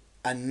it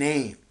a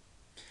name.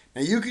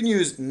 Now you can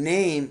use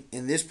name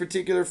in this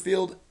particular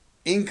field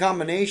in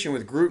combination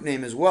with group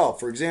name as well.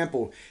 For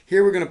example,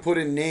 here we're going to put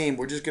in name.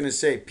 We're just going to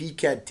say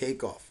PCAD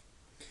Takeoff.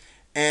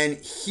 And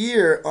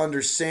here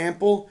under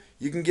sample,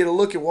 you can get a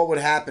look at what would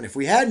happen. If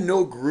we had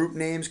no group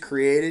names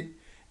created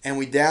and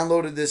we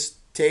downloaded this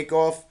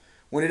takeoff,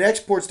 when it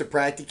exports to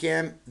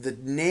Practicam, the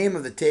name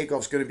of the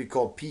takeoff is going to be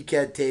called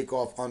PCAD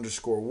Takeoff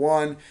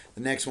 _1.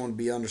 The next one would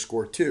be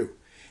 _2.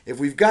 If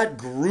we've got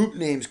group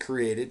names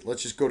created,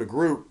 let's just go to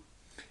group,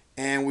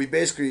 and we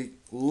basically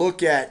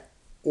look at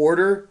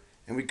order,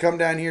 and we come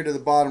down here to the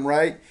bottom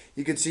right,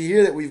 you can see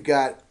here that we've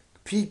got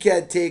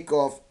PCAD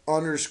Takeoff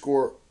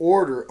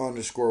 _order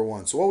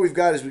 _1. So what we've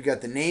got is we've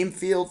got the name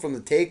field from the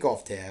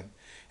takeoff tab,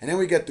 and then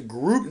we got the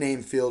group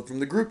name field from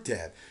the group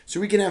tab.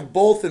 So we can have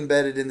both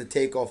embedded in the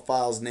takeoff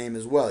file's name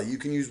as well. You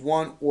can use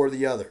one or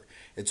the other.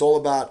 It's all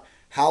about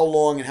how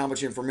long and how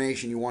much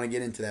information you want to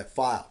get into that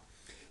file.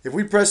 If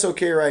we press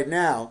OK right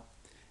now,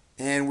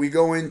 and we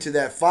go into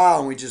that file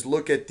and we just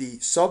look at the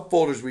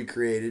subfolders we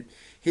created,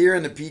 here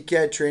in the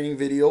PCAD training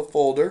video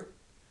folder,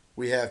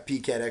 we have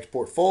PCAD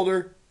export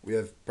folder, we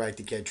have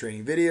Practicad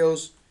training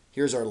videos.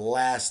 Here's our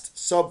last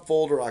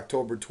subfolder,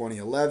 October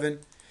 2011.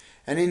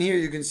 And in here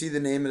you can see the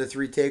name of the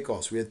 3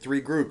 takeoffs. We had 3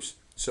 groups.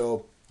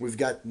 So we've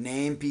got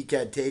name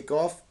PCAD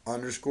Takeoff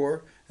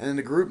 _ and then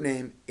the group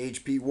name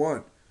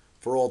HP1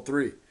 for all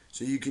 3.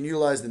 So you can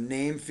utilize the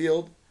name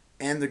field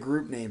and the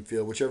group name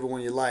field, whichever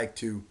one you like,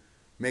 to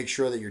make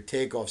sure that your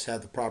takeoffs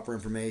have the proper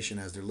information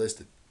as they're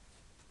listed.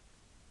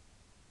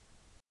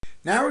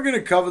 Now we're going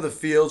to cover the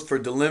fields for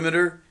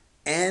delimiter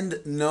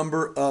and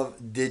number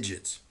of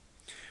digits.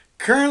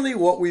 Currently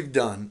what we've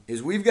done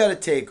is we've got a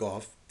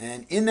takeoff,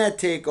 and in that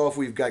takeoff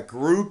we've got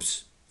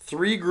groups,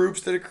 3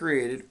 groups that are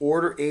created,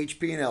 order,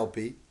 HP, and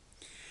LP.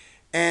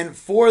 And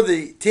for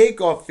the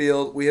takeoff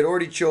field, we had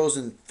already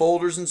chosen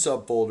folders and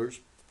subfolders.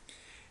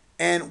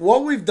 And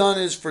what we've done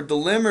is for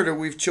delimiter,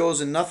 we've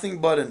chosen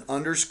nothing but an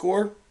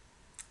underscore.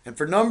 And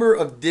for number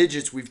of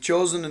digits, we've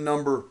chosen the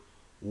number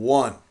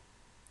 1.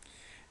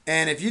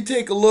 And if you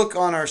take a look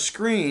on our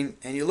screen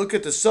and you look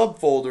at the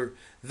subfolder,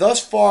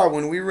 thus far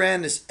when we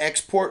ran this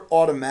export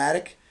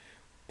automatic,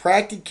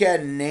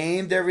 Practicad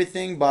named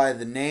everything by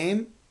the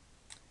name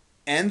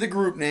and the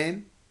group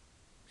name,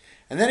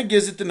 and then it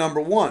gives it the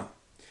number 1.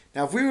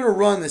 Now if we were to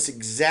run this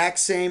exact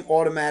same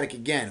automatic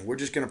again, we're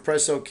just going to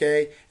press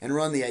OK and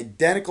run the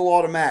identical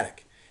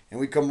automatic, and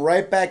we come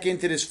right back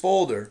into this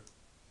folder,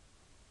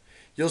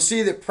 you'll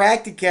see that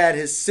Practicad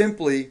has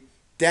simply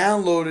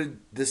downloaded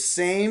the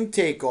same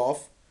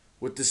takeoff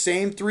with the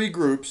same 3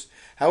 groups.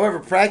 However,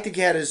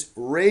 Practicad has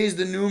raised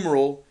the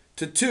numeral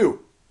to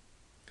 2.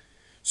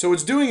 So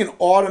it's doing an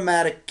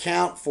automatic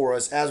count for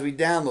us as we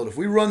download. If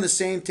we run the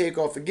same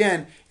takeoff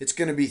again, it's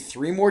going to be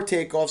 3 more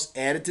takeoffs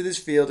added to this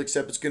field,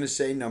 except it's going to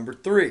say number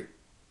 3.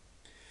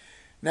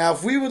 Now,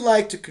 if we would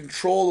like to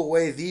control the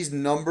way these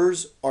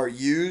numbers are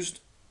used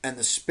and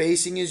the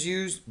spacing is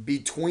used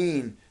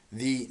between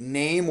the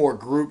name or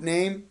group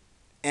name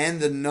and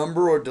the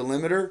number or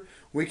delimiter,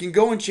 we can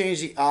go and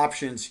change the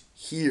options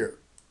here.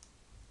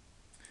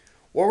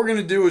 What we're going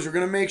to do is we're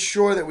going to make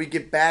sure that we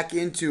get back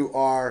into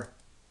our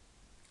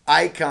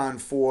icon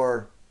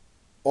for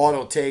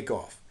auto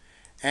takeoff.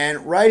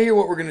 And right here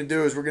what we're going to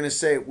do is we're going to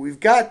say we've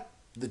got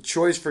the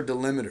choice for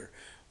delimiter.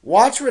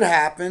 Watch what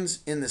happens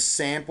in the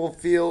sample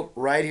field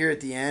right here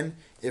at the end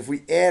if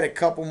we add a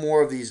couple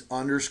more of these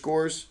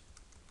underscores.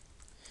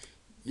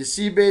 You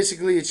see,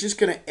 basically it's just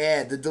going to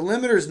add. The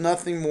delimiter is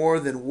nothing more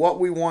than what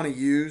we want to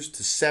use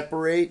to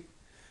separate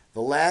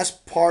the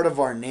last part of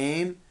our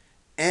name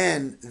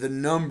and the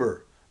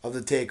number of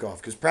the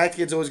takeoff, because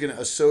Practicad's always going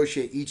to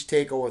associate each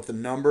takeoff with the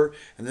number,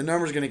 and the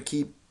number is going to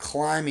keep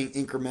climbing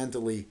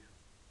incrementally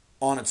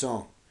on its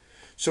own.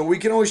 So we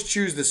can always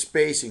choose the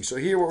spacing. So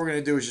here what we're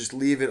going to do is just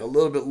leave it a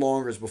little bit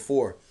longer as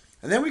before.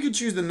 And then we can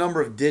choose the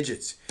number of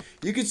digits.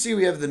 You can see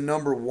we have the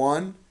number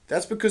 1.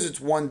 That's because it's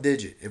 1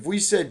 digit. If we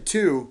said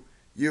 2,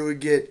 you would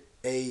get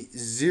a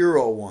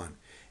 01.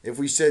 If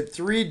we said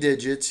 3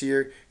 digits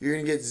here, you're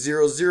going to get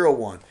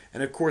 001.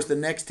 And of course the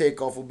next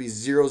takeoff will be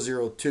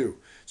 002.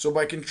 So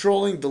by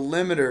controlling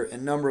delimiter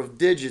and number of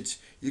digits,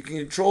 you can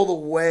control the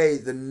way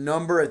the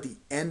number at the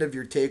end of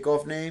your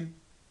takeoff name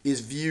is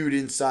viewed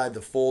inside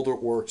the folder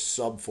or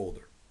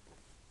subfolder.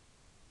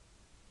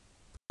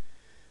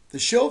 The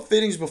Show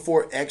Fittings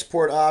Before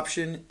Export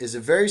option is a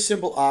very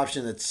simple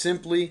option that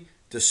simply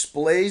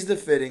displays the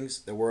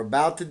fittings that we're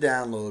about to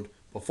download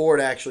before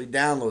it actually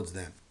downloads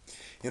them.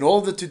 In all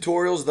of the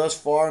tutorials thus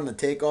far in the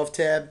Takeoff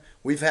tab,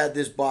 we've had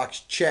this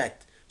box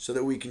checked so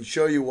that we can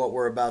show you what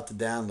we're about to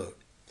download.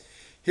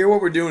 Here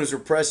what we're doing is we're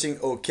pressing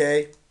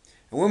OK.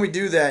 And when we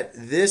do that,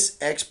 this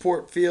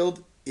export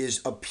field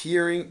is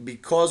appearing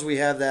because we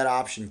have that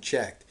option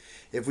checked.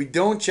 If we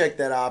don't check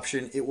that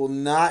option, it will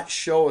not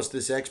show us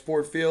this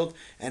export field,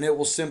 and it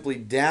will simply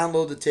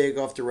download the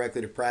takeoff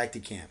directly to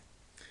Practicam.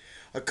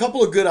 A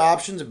couple of good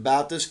options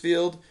about this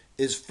field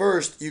is,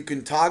 first, you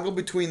can toggle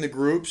between the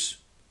groups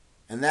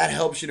and that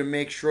helps you to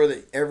make sure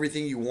that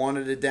everything you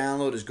wanted to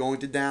download is going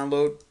to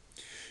download.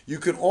 You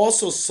can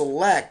also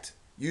select,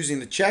 using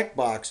the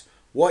checkbox,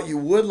 what you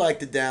would like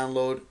to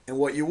download and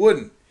what you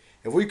wouldn't.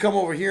 If we come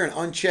over here and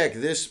uncheck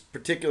this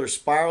particular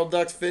spiral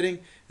duct fitting,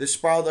 this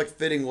spiral duct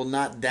fitting will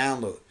not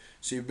download.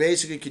 So you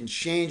basically can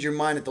change your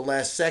mind at the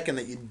last second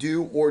that you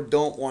do or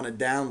don't want to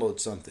download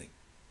something.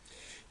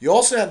 You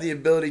also have the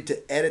ability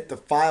to edit the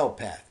file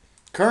path.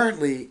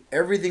 Currently,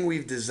 everything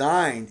we've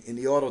designed in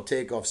the auto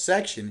takeoff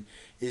section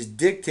is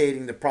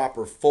dictating the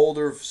proper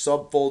folder,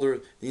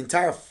 subfolder, the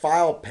entire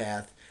file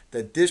path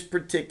that this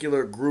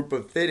particular group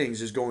of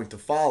fittings is going to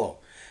follow.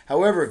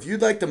 However, if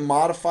you'd like to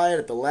modify it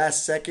at the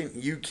last second,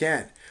 you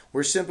can.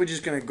 We're simply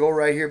just going to go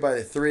right here by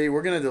the 3.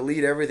 We're going to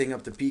delete everything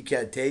up to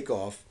PCAD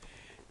Takeoff.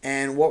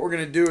 And what we're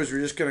going to do is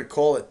we're just going to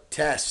call it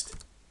test.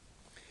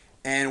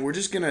 And we're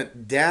just going to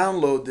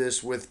download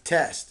this with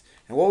test.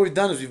 And what we've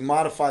done is we've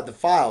modified the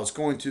file. It's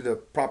going to the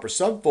proper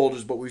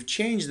subfolders, but we've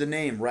changed the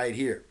name right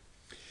here.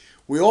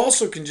 We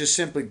also can just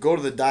simply go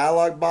to the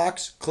dialog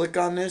box, click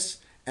on this,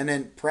 and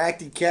then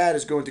PractiCAD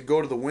is going to go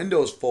to the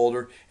Windows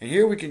folder, and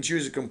here we can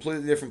choose a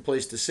completely different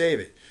place to save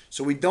it.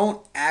 So we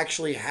don't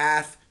actually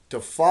have to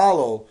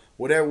follow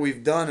whatever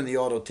we've done in the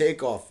auto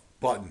takeoff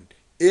button.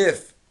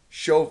 If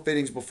show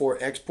fittings before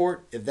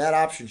export, if that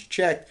option's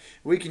checked,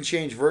 we can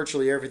change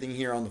virtually everything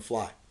here on the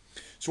fly.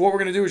 So what we're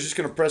going to do is just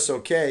going to press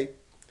OK,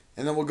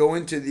 and then we'll go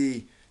into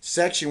the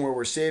section where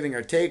we're saving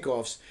our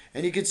takeoffs,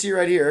 and you can see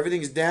right here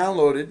everything's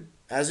downloaded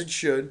as it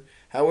should.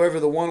 However,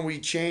 the one we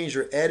changed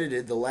or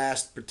edited, the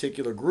last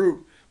particular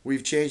group,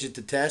 we've changed it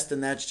to test,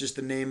 and that's just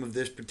the name of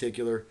this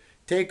particular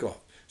takeoff.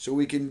 So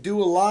we can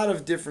do a lot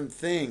of different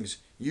things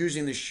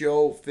using the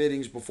show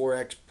fittings before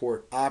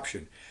export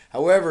option.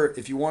 However,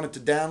 if you want it to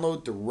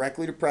download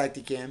directly to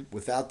Practicam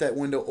without that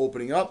window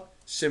opening up,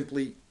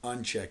 simply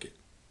uncheck it.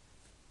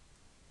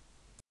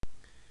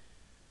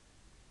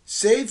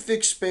 Save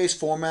fixed space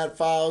format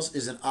files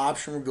is an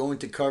option we're going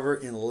to cover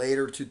in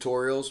later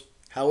tutorials.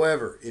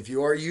 However, if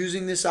you are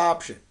using this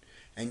option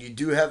and you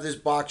do have this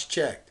box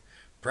checked,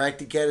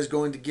 PractiCAD is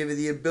going to give you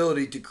the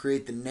ability to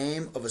create the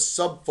name of a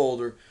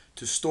subfolder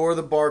to store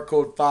the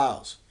barcode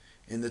files.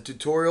 In the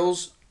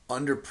tutorials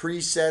under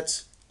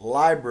presets,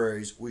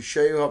 libraries, we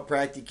show you how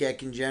PractiCAD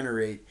can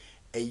generate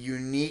a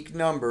unique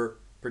number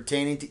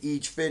pertaining to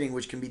each fitting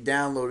which can be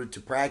downloaded to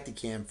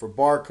Practicam for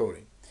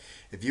barcoding.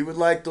 If you would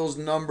like those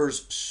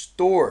numbers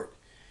stored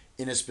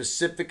in a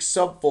specific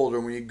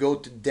subfolder when you go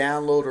to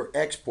download or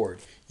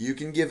export, you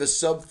can give a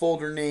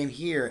subfolder name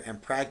here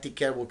and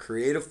PractiCAD will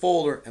create a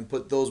folder and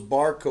put those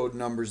barcode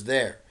numbers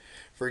there.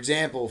 For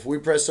example, if we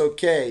press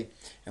OK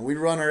and we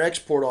run our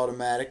export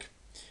automatic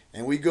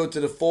and we go to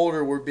the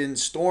folder we've been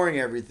storing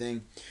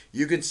everything,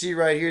 you can see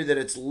right here that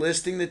it's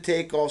listing the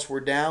takeoffs we're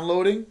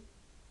downloading.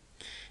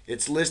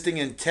 It's listing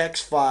in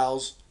text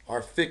files,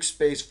 our fixed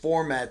space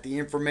format, the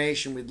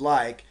information we'd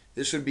like.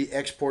 This would be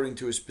exporting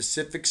to a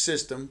specific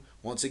system.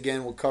 Once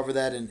again, we'll cover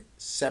that in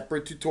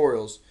separate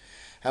tutorials.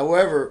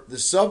 However, the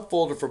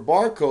subfolder for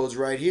barcodes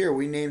right here,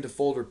 we named the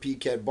folder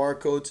PCAD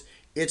barcodes.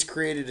 It's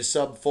created a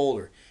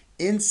subfolder.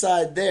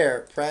 Inside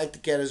there,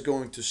 PractiCAD is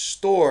going to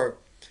store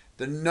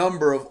the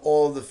number of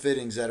all of the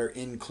fittings that are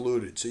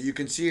included. So you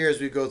can see here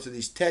as we go through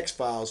these text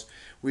files,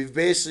 we've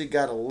basically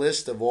got a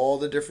list of all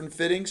the different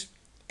fittings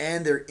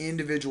and their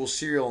individual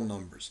serial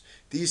numbers.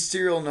 These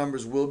serial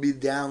numbers will be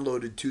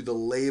downloaded to the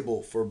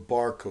label for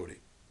barcoding.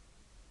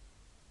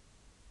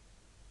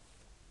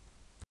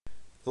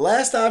 The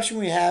last option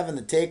we have in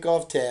the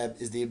Takeoff tab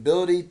is the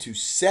ability to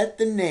set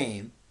the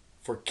name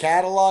for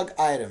catalog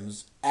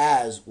items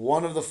as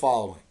one of the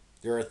following.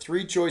 There are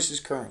 3 choices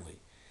currently: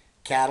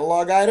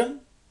 catalog item,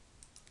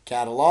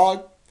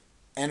 catalog,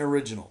 and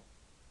original.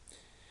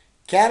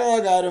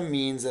 Catalog item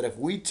means that if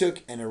we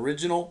took an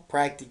original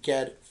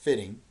PractiCAD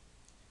fitting,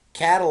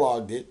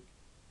 cataloged it,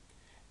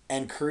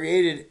 and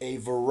created a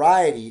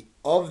variety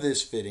of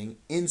this fitting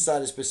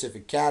inside a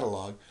specific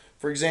catalog.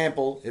 For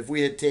example, if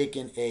we had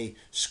taken a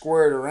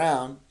squared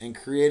around and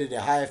created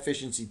a high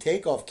efficiency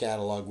takeoff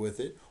catalog with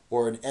it,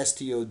 or an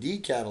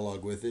STOD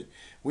catalog with it,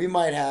 we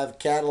might have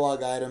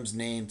catalog items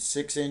named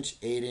 6-inch,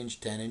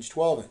 8-inch, 10-inch,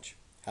 12-inch.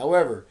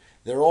 However,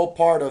 they're all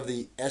part of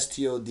the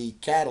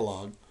STOD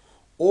catalog,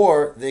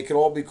 or they could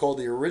all be called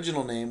the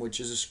original name,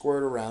 which is a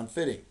squared around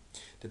fitting.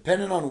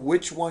 Depending on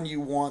which one you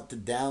want to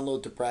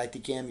download to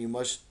Practicam, you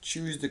must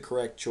choose the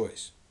correct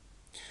choice.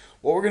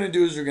 What we're going to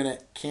do is we're going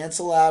to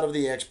cancel out of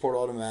the export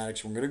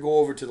automatics. We're going to go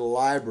over to the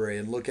library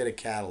and look at a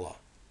catalog.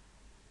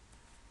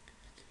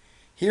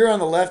 Here on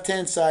the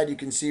left-hand side, you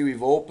can see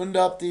we've opened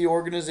up the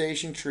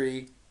organization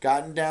tree,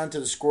 gotten down to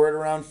the squared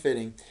around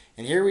fitting,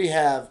 and here we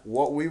have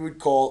what we would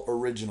call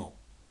original,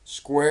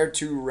 square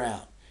to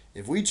round.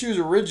 If we choose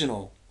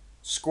original,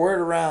 squared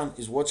around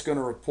is what's going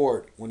to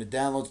report when it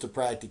downloads to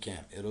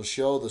Practicam. It'll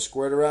show the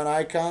squared around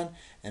icon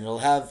and it'll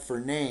have for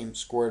name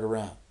squared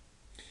around.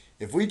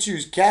 If we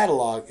choose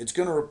catalog, it's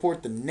going to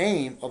report the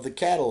name of the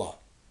catalog.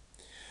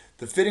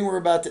 The fitting we're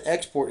about to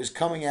export is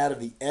coming out of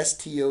the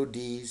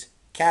STOD's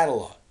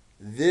catalog.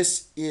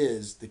 This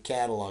is the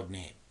catalog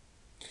name.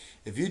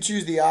 If you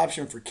choose the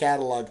option for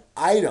catalog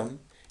item,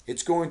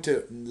 it's going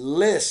to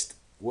list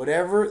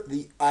whatever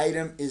the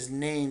item is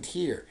named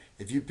here.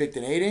 If you picked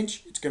an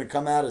 8-inch, it's going to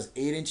come out as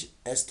 8-inch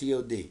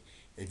STOD.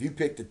 If you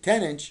picked a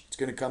 10-inch, it's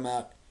going to come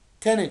out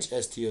 10-inch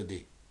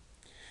STOD.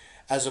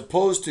 As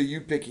opposed to you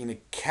picking a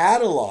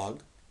catalog,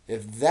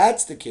 if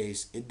that's the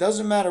case, it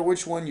doesn't matter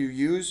which one you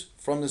use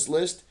from this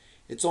list,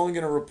 it's only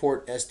going to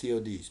report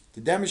STODs. To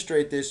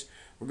demonstrate this,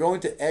 we're going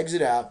to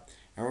exit out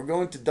and we're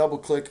going to double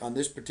click on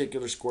this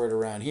particular squared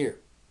around here.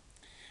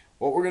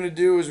 What we're going to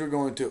do is we're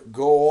going to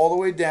go all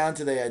the way down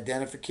to the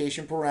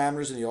identification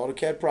parameters in the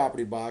AutoCAD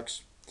property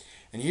box.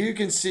 And here you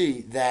can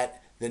see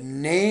that the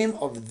name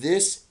of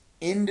this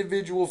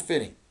individual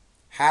fitting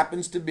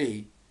happens to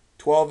be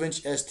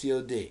 12-inch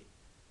STOD.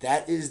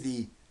 That is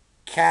the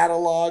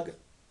catalog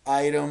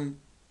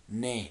item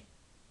name.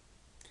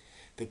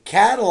 The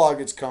catalog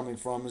it's coming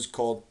from is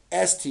called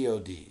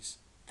STODs.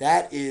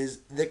 That is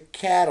the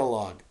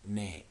catalog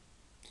name.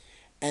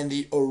 And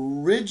the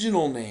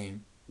original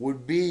name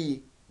would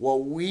be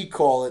what we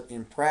call it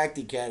in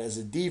PractiCAD as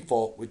a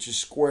default, which is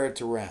square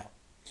to round.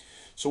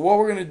 So what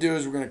we're going to do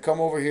is we're going to come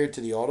over here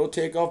to the Auto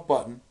Takeoff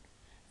button,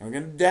 and we're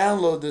going to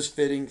download this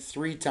fitting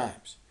 3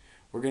 times.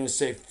 We're going to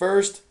say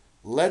first,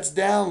 let's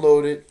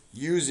download it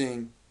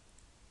using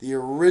the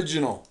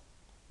original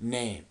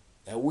name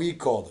that we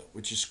called it,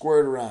 which is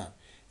squared around.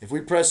 If we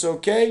press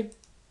OK,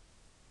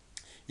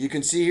 you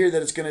can see here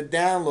that it's going to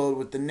download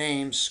with the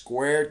name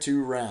square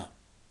to round.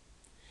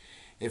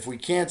 If we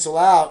cancel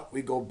out,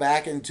 we go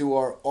back into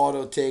our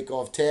Auto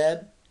Takeoff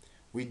tab.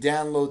 We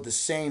download the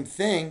same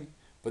thing,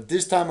 but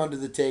this time under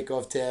the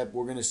Takeoff tab,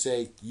 we're going to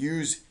say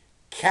use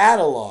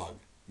catalog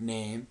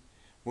name.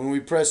 When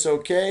we press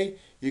OK,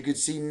 you can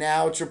see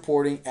now it's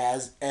reporting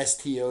as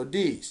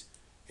STODs.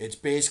 It's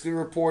basically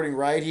reporting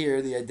right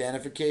here the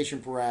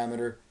identification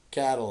parameter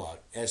catalog,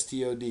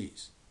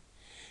 STODs.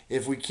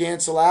 If we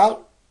cancel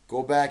out,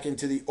 go back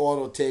into the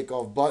Auto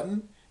Takeoff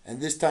button, and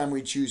this time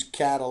we choose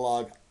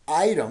catalog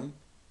item.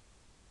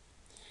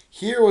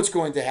 Here what's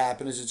going to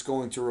happen is it's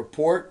going to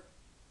report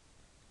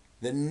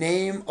the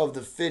name of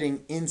the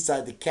fitting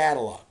inside the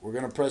catalog. We're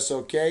going to press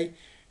OK.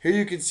 Here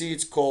you can see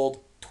it's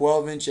called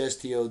 12-inch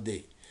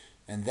STOD.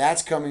 And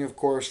that's coming, of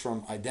course,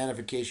 from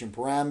identification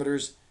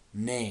parameters,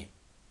 name.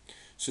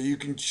 So you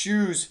can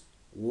choose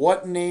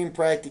what name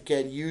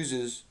PractiCAD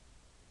uses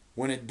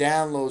when it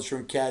downloads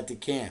from CAD to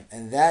CAM.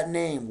 And that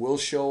name will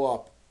show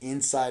up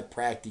inside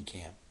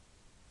PractiCAM.